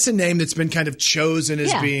 But that's a name that's been kind of chosen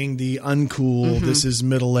as being the uncool. Mm-hmm. This is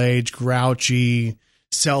middle-aged, grouchy,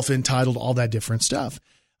 self-entitled, all that different stuff.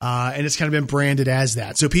 And it's kind of been branded as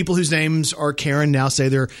that. So people whose names are Karen now say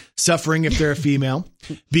they're suffering if they're a female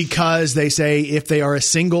because they say if they are a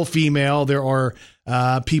single female, there are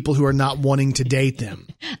people who are not wanting to date them.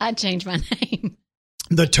 I'd change my name.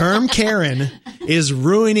 The term Karen is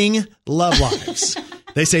ruining love lives.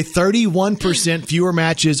 They say 31% fewer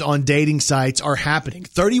matches on dating sites are happening.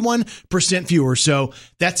 31% fewer. So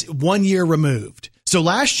that's 1 year removed. So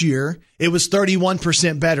last year, it was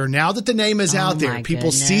 31% better. Now that the name is out there,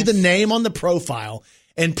 people see the name on the profile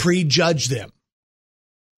and prejudge them.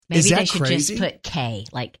 Maybe is that they should crazy? just put K,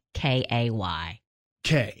 like K-A-Y.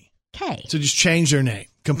 K. K. So just change their name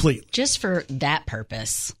completely. Just for that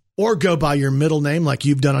purpose. Or go by your middle name like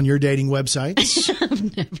you've done on your dating websites.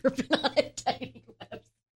 I've never been on a dating website.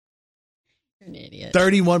 You're an idiot.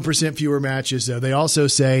 31% fewer matches, though. They also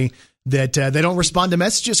say that they don't respond to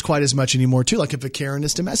messages quite as much anymore, too. Like if a Karen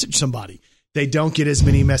is to message somebody, they don't get as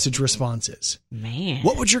many message responses. Man.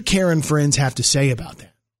 What would your Karen friends have to say about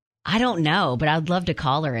that? I don't know, but I'd love to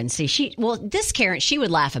call her and see. This Karen, she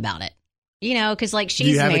would laugh about it. Because like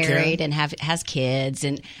she's married and has kids,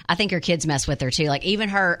 and I think her kids mess with her too. Like even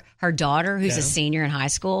her daughter, who's a senior in high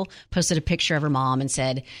school, posted a picture of her mom and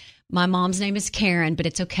said, "My mom's name is Karen, but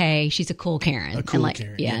it's okay. She's a cool Karen." A cool and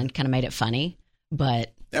Karen, and kind of made it funny.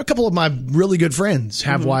 But a couple of my really good friends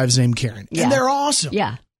have wives named Karen, and they're awesome.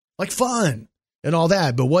 Yeah, like fun and all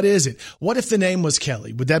that. But what is it? What if the name was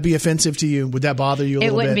Kelly? Would that be offensive to you? Would that bother you a little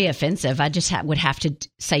bit? It wouldn't be offensive. I just would have to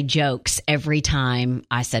say jokes every time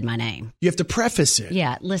I said my name. You have to preface it.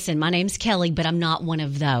 Yeah, listen, my name's Kelly, but I'm not one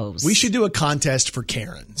of those. We should do a contest for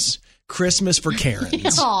Karens. Christmas for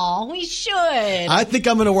Karens. Oh, we should. I think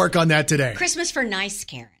I'm going to work on that today. Christmas for nice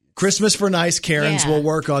Karens. Christmas for nice Karens. Yeah. We'll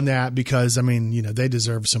work on that because, they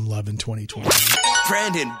deserve some love in 2020.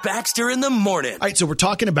 Brandon Baxter in the Morning. All right, so we're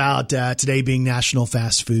talking about today being National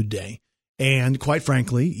Fast Food Day. And quite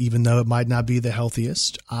frankly, even though it might not be the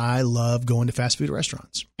healthiest, I love going to fast food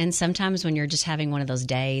restaurants. And sometimes when you're just having one of those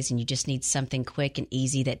days and you just need something quick and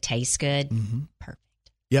easy that tastes good, perfect.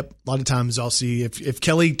 Yep. A lot of times I'll see if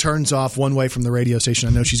Kelly turns off one way from the radio station,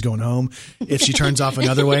 I know she's going home. If she turns off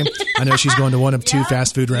another way, I know she's going to one of two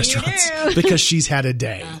fast food restaurants because she's had a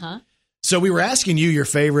day. So we were asking you your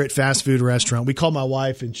favorite fast food restaurant. We called my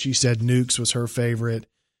wife and she said Nuke's was her favorite.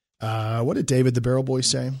 What did David the Barrel Boy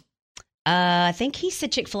say? I think he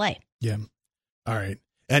said Chick-fil-A. Yeah. All right.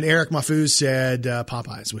 And Eric Mafuz said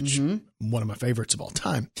Popeyes, which one of my favorites of all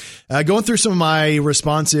time. Going through some of my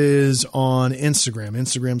responses on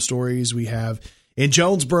Instagram stories, we have in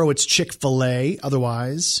Jonesboro, it's Chick-fil-A.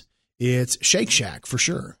 Otherwise, it's Shake Shack for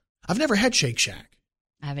sure. I've never had Shake Shack.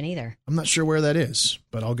 I haven't either. I'm not sure where that is,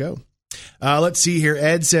 but I'll go. Let's see here.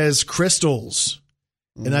 Ed says Crystals.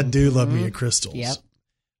 And I do love me a Crystals. Yep.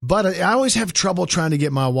 But I always have trouble trying to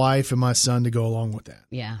get my wife and my son to go along with that.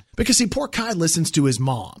 Yeah. Because, see, poor Kai listens to his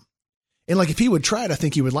mom. And like if he would try it, I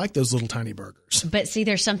think he would like those little tiny burgers. But see,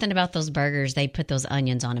 there's something about those burgers. They put those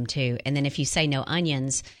onions on them too. And then if you say no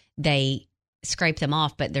onions, they scrape them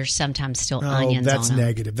off, but there's sometimes still onions on them. That's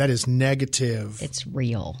negative. That is negative. It's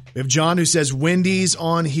real. We have John who says Wendy's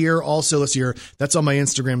on here. Also, let's hear. That's on my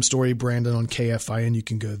Instagram story, Brandon on KFIN. You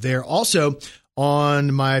can go there. Also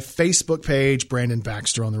on my Facebook page, Brandon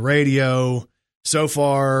Baxter on the radio. So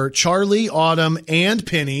far, Charlie, Autumn, and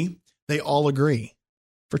Penny, they all agree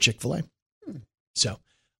for Chick-fil-A. So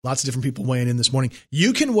lots of different people weighing in this morning.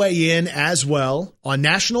 You can weigh in as well on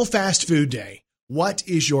National Fast Food Day. What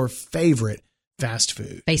is your favorite fast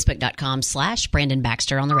food? Facebook.com/Brandon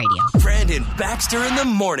Baxter on the radio. Brandon Baxter in the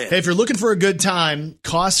morning. Hey, if you're looking for a good time,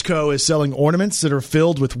 Costco is selling ornaments that are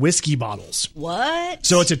filled with whiskey bottles. What?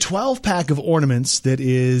 So it's a 12-pack of ornaments that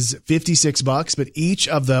is $56, but each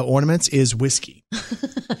of the ornaments is whiskey.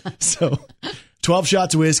 So 12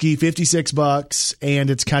 shots of whiskey, $56, and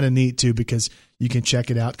it's kind of neat too because you can check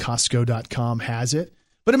it out. Costco.com has it.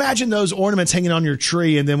 But imagine those ornaments hanging on your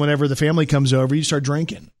tree, and then whenever the family comes over, you start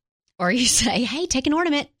drinking. Or you say, hey, take an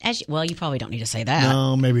ornament. Well, you probably don't need to say that.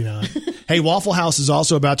 No, maybe not. Hey, Waffle House is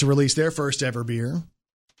also about to release their first ever beer.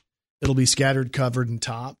 It'll be scattered, covered, and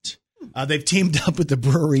topped. They've teamed up with the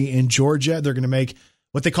brewery in Georgia. They're going to make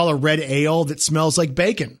what they call a red ale that smells like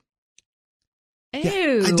bacon. Ew.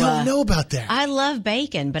 Yeah, I don't know about that. I love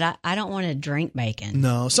bacon, but I don't want to drink bacon.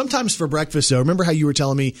 No, sometimes for breakfast, though. Remember how you were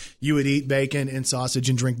telling me you would eat bacon and sausage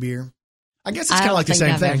and drink beer? I guess it's kind of like the same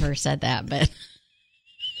thing. I don't think I've ever said that, but...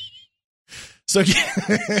 So,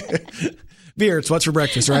 beer, it's what's for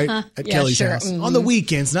breakfast, right? At Yeah, Kelly's sure. house. Mm-hmm. On the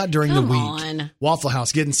weekends, not during the week. on. Waffle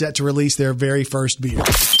House getting set to release their very first beer.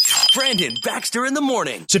 Brandon Baxter in the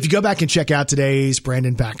morning. So if you go back and check out today's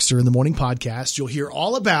Brandon Baxter in the Morning podcast, you'll hear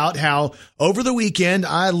all about how over the weekend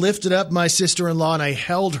I lifted up my sister-in-law and I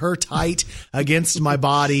held her tight against my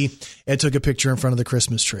body and took a picture in front of the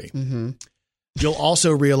Christmas tree. Mm-hmm. You'll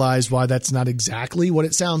also realize why that's not exactly what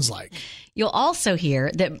it sounds like. You'll also hear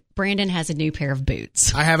that Brandon has a new pair of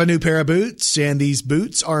boots. I have a new pair of boots, and these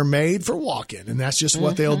boots are made for walking, and that's just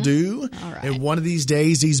what they'll do. All right. And one of these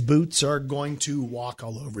days, these boots are going to walk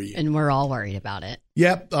all over you. And we're all worried about it.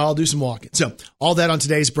 Yep, I'll do some walking. So all that on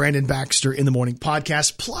today's Brandon Baxter in the Morning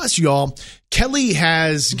podcast. Plus, y'all, Kelly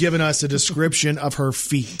has given us a description of her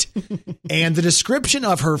feet. And the description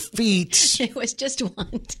of her feet It was just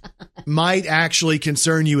one time. might actually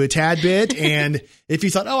concern you a tad bit. And if you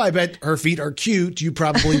thought, oh, I bet her feet are cute, you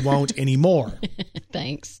probably won't anymore.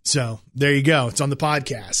 Thanks. So there you go. It's on the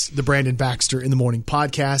podcast, the Brandon Baxter in the Morning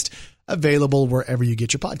podcast, available wherever you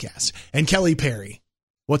get your podcasts. And Kelly Perry,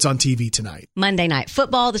 what's on TV tonight? Monday Night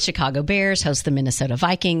Football, the Chicago Bears host the Minnesota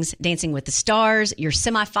Vikings. Dancing with the Stars, your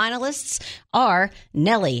semifinalists are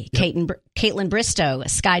Nelly, Caitlin Bristow,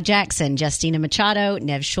 Sky Jackson, Justina Machado,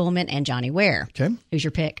 Nev Schulman, and Johnny Ware. Okay. Who's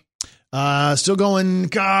your pick? Still going,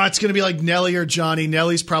 God, it's going to be like Nelly or Johnny.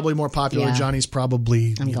 Nelly's probably more popular. Yeah. Johnny's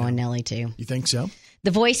probably. I'm going Nelly too. You think so?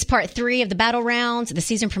 The Voice Part 3 of the Battle Rounds, the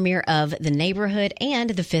season premiere of The Neighborhood, and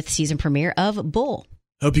the 5th season premiere of Bull.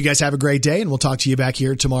 Hope you guys have a great day, and we'll talk to you back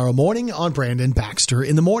here tomorrow morning on Brandon Baxter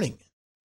in the Morning.